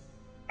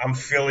I'm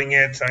feeling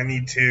it. I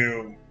need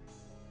to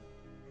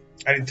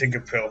take a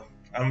pill.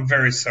 I'm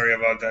very sorry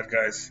about that,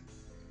 guys.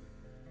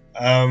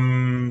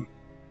 I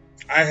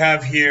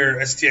have here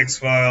STX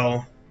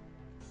file.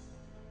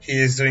 He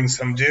is doing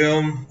some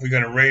Doom. We're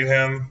gonna raid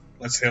him.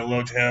 Let's say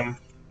hello to him.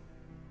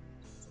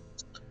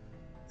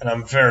 And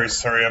I'm very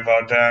sorry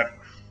about that,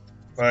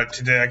 but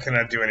today I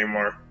cannot do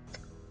anymore.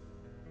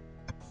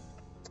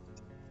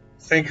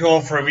 Thank you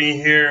all for being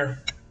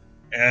here,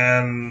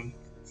 and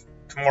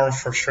tomorrow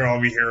for sure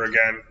I'll be here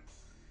again.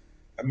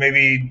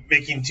 Maybe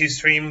making 2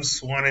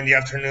 streams, one in the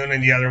afternoon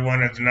and the other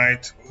one at the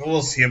night.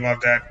 We'll see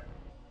about that.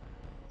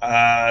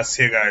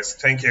 See you guys.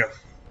 Thank you.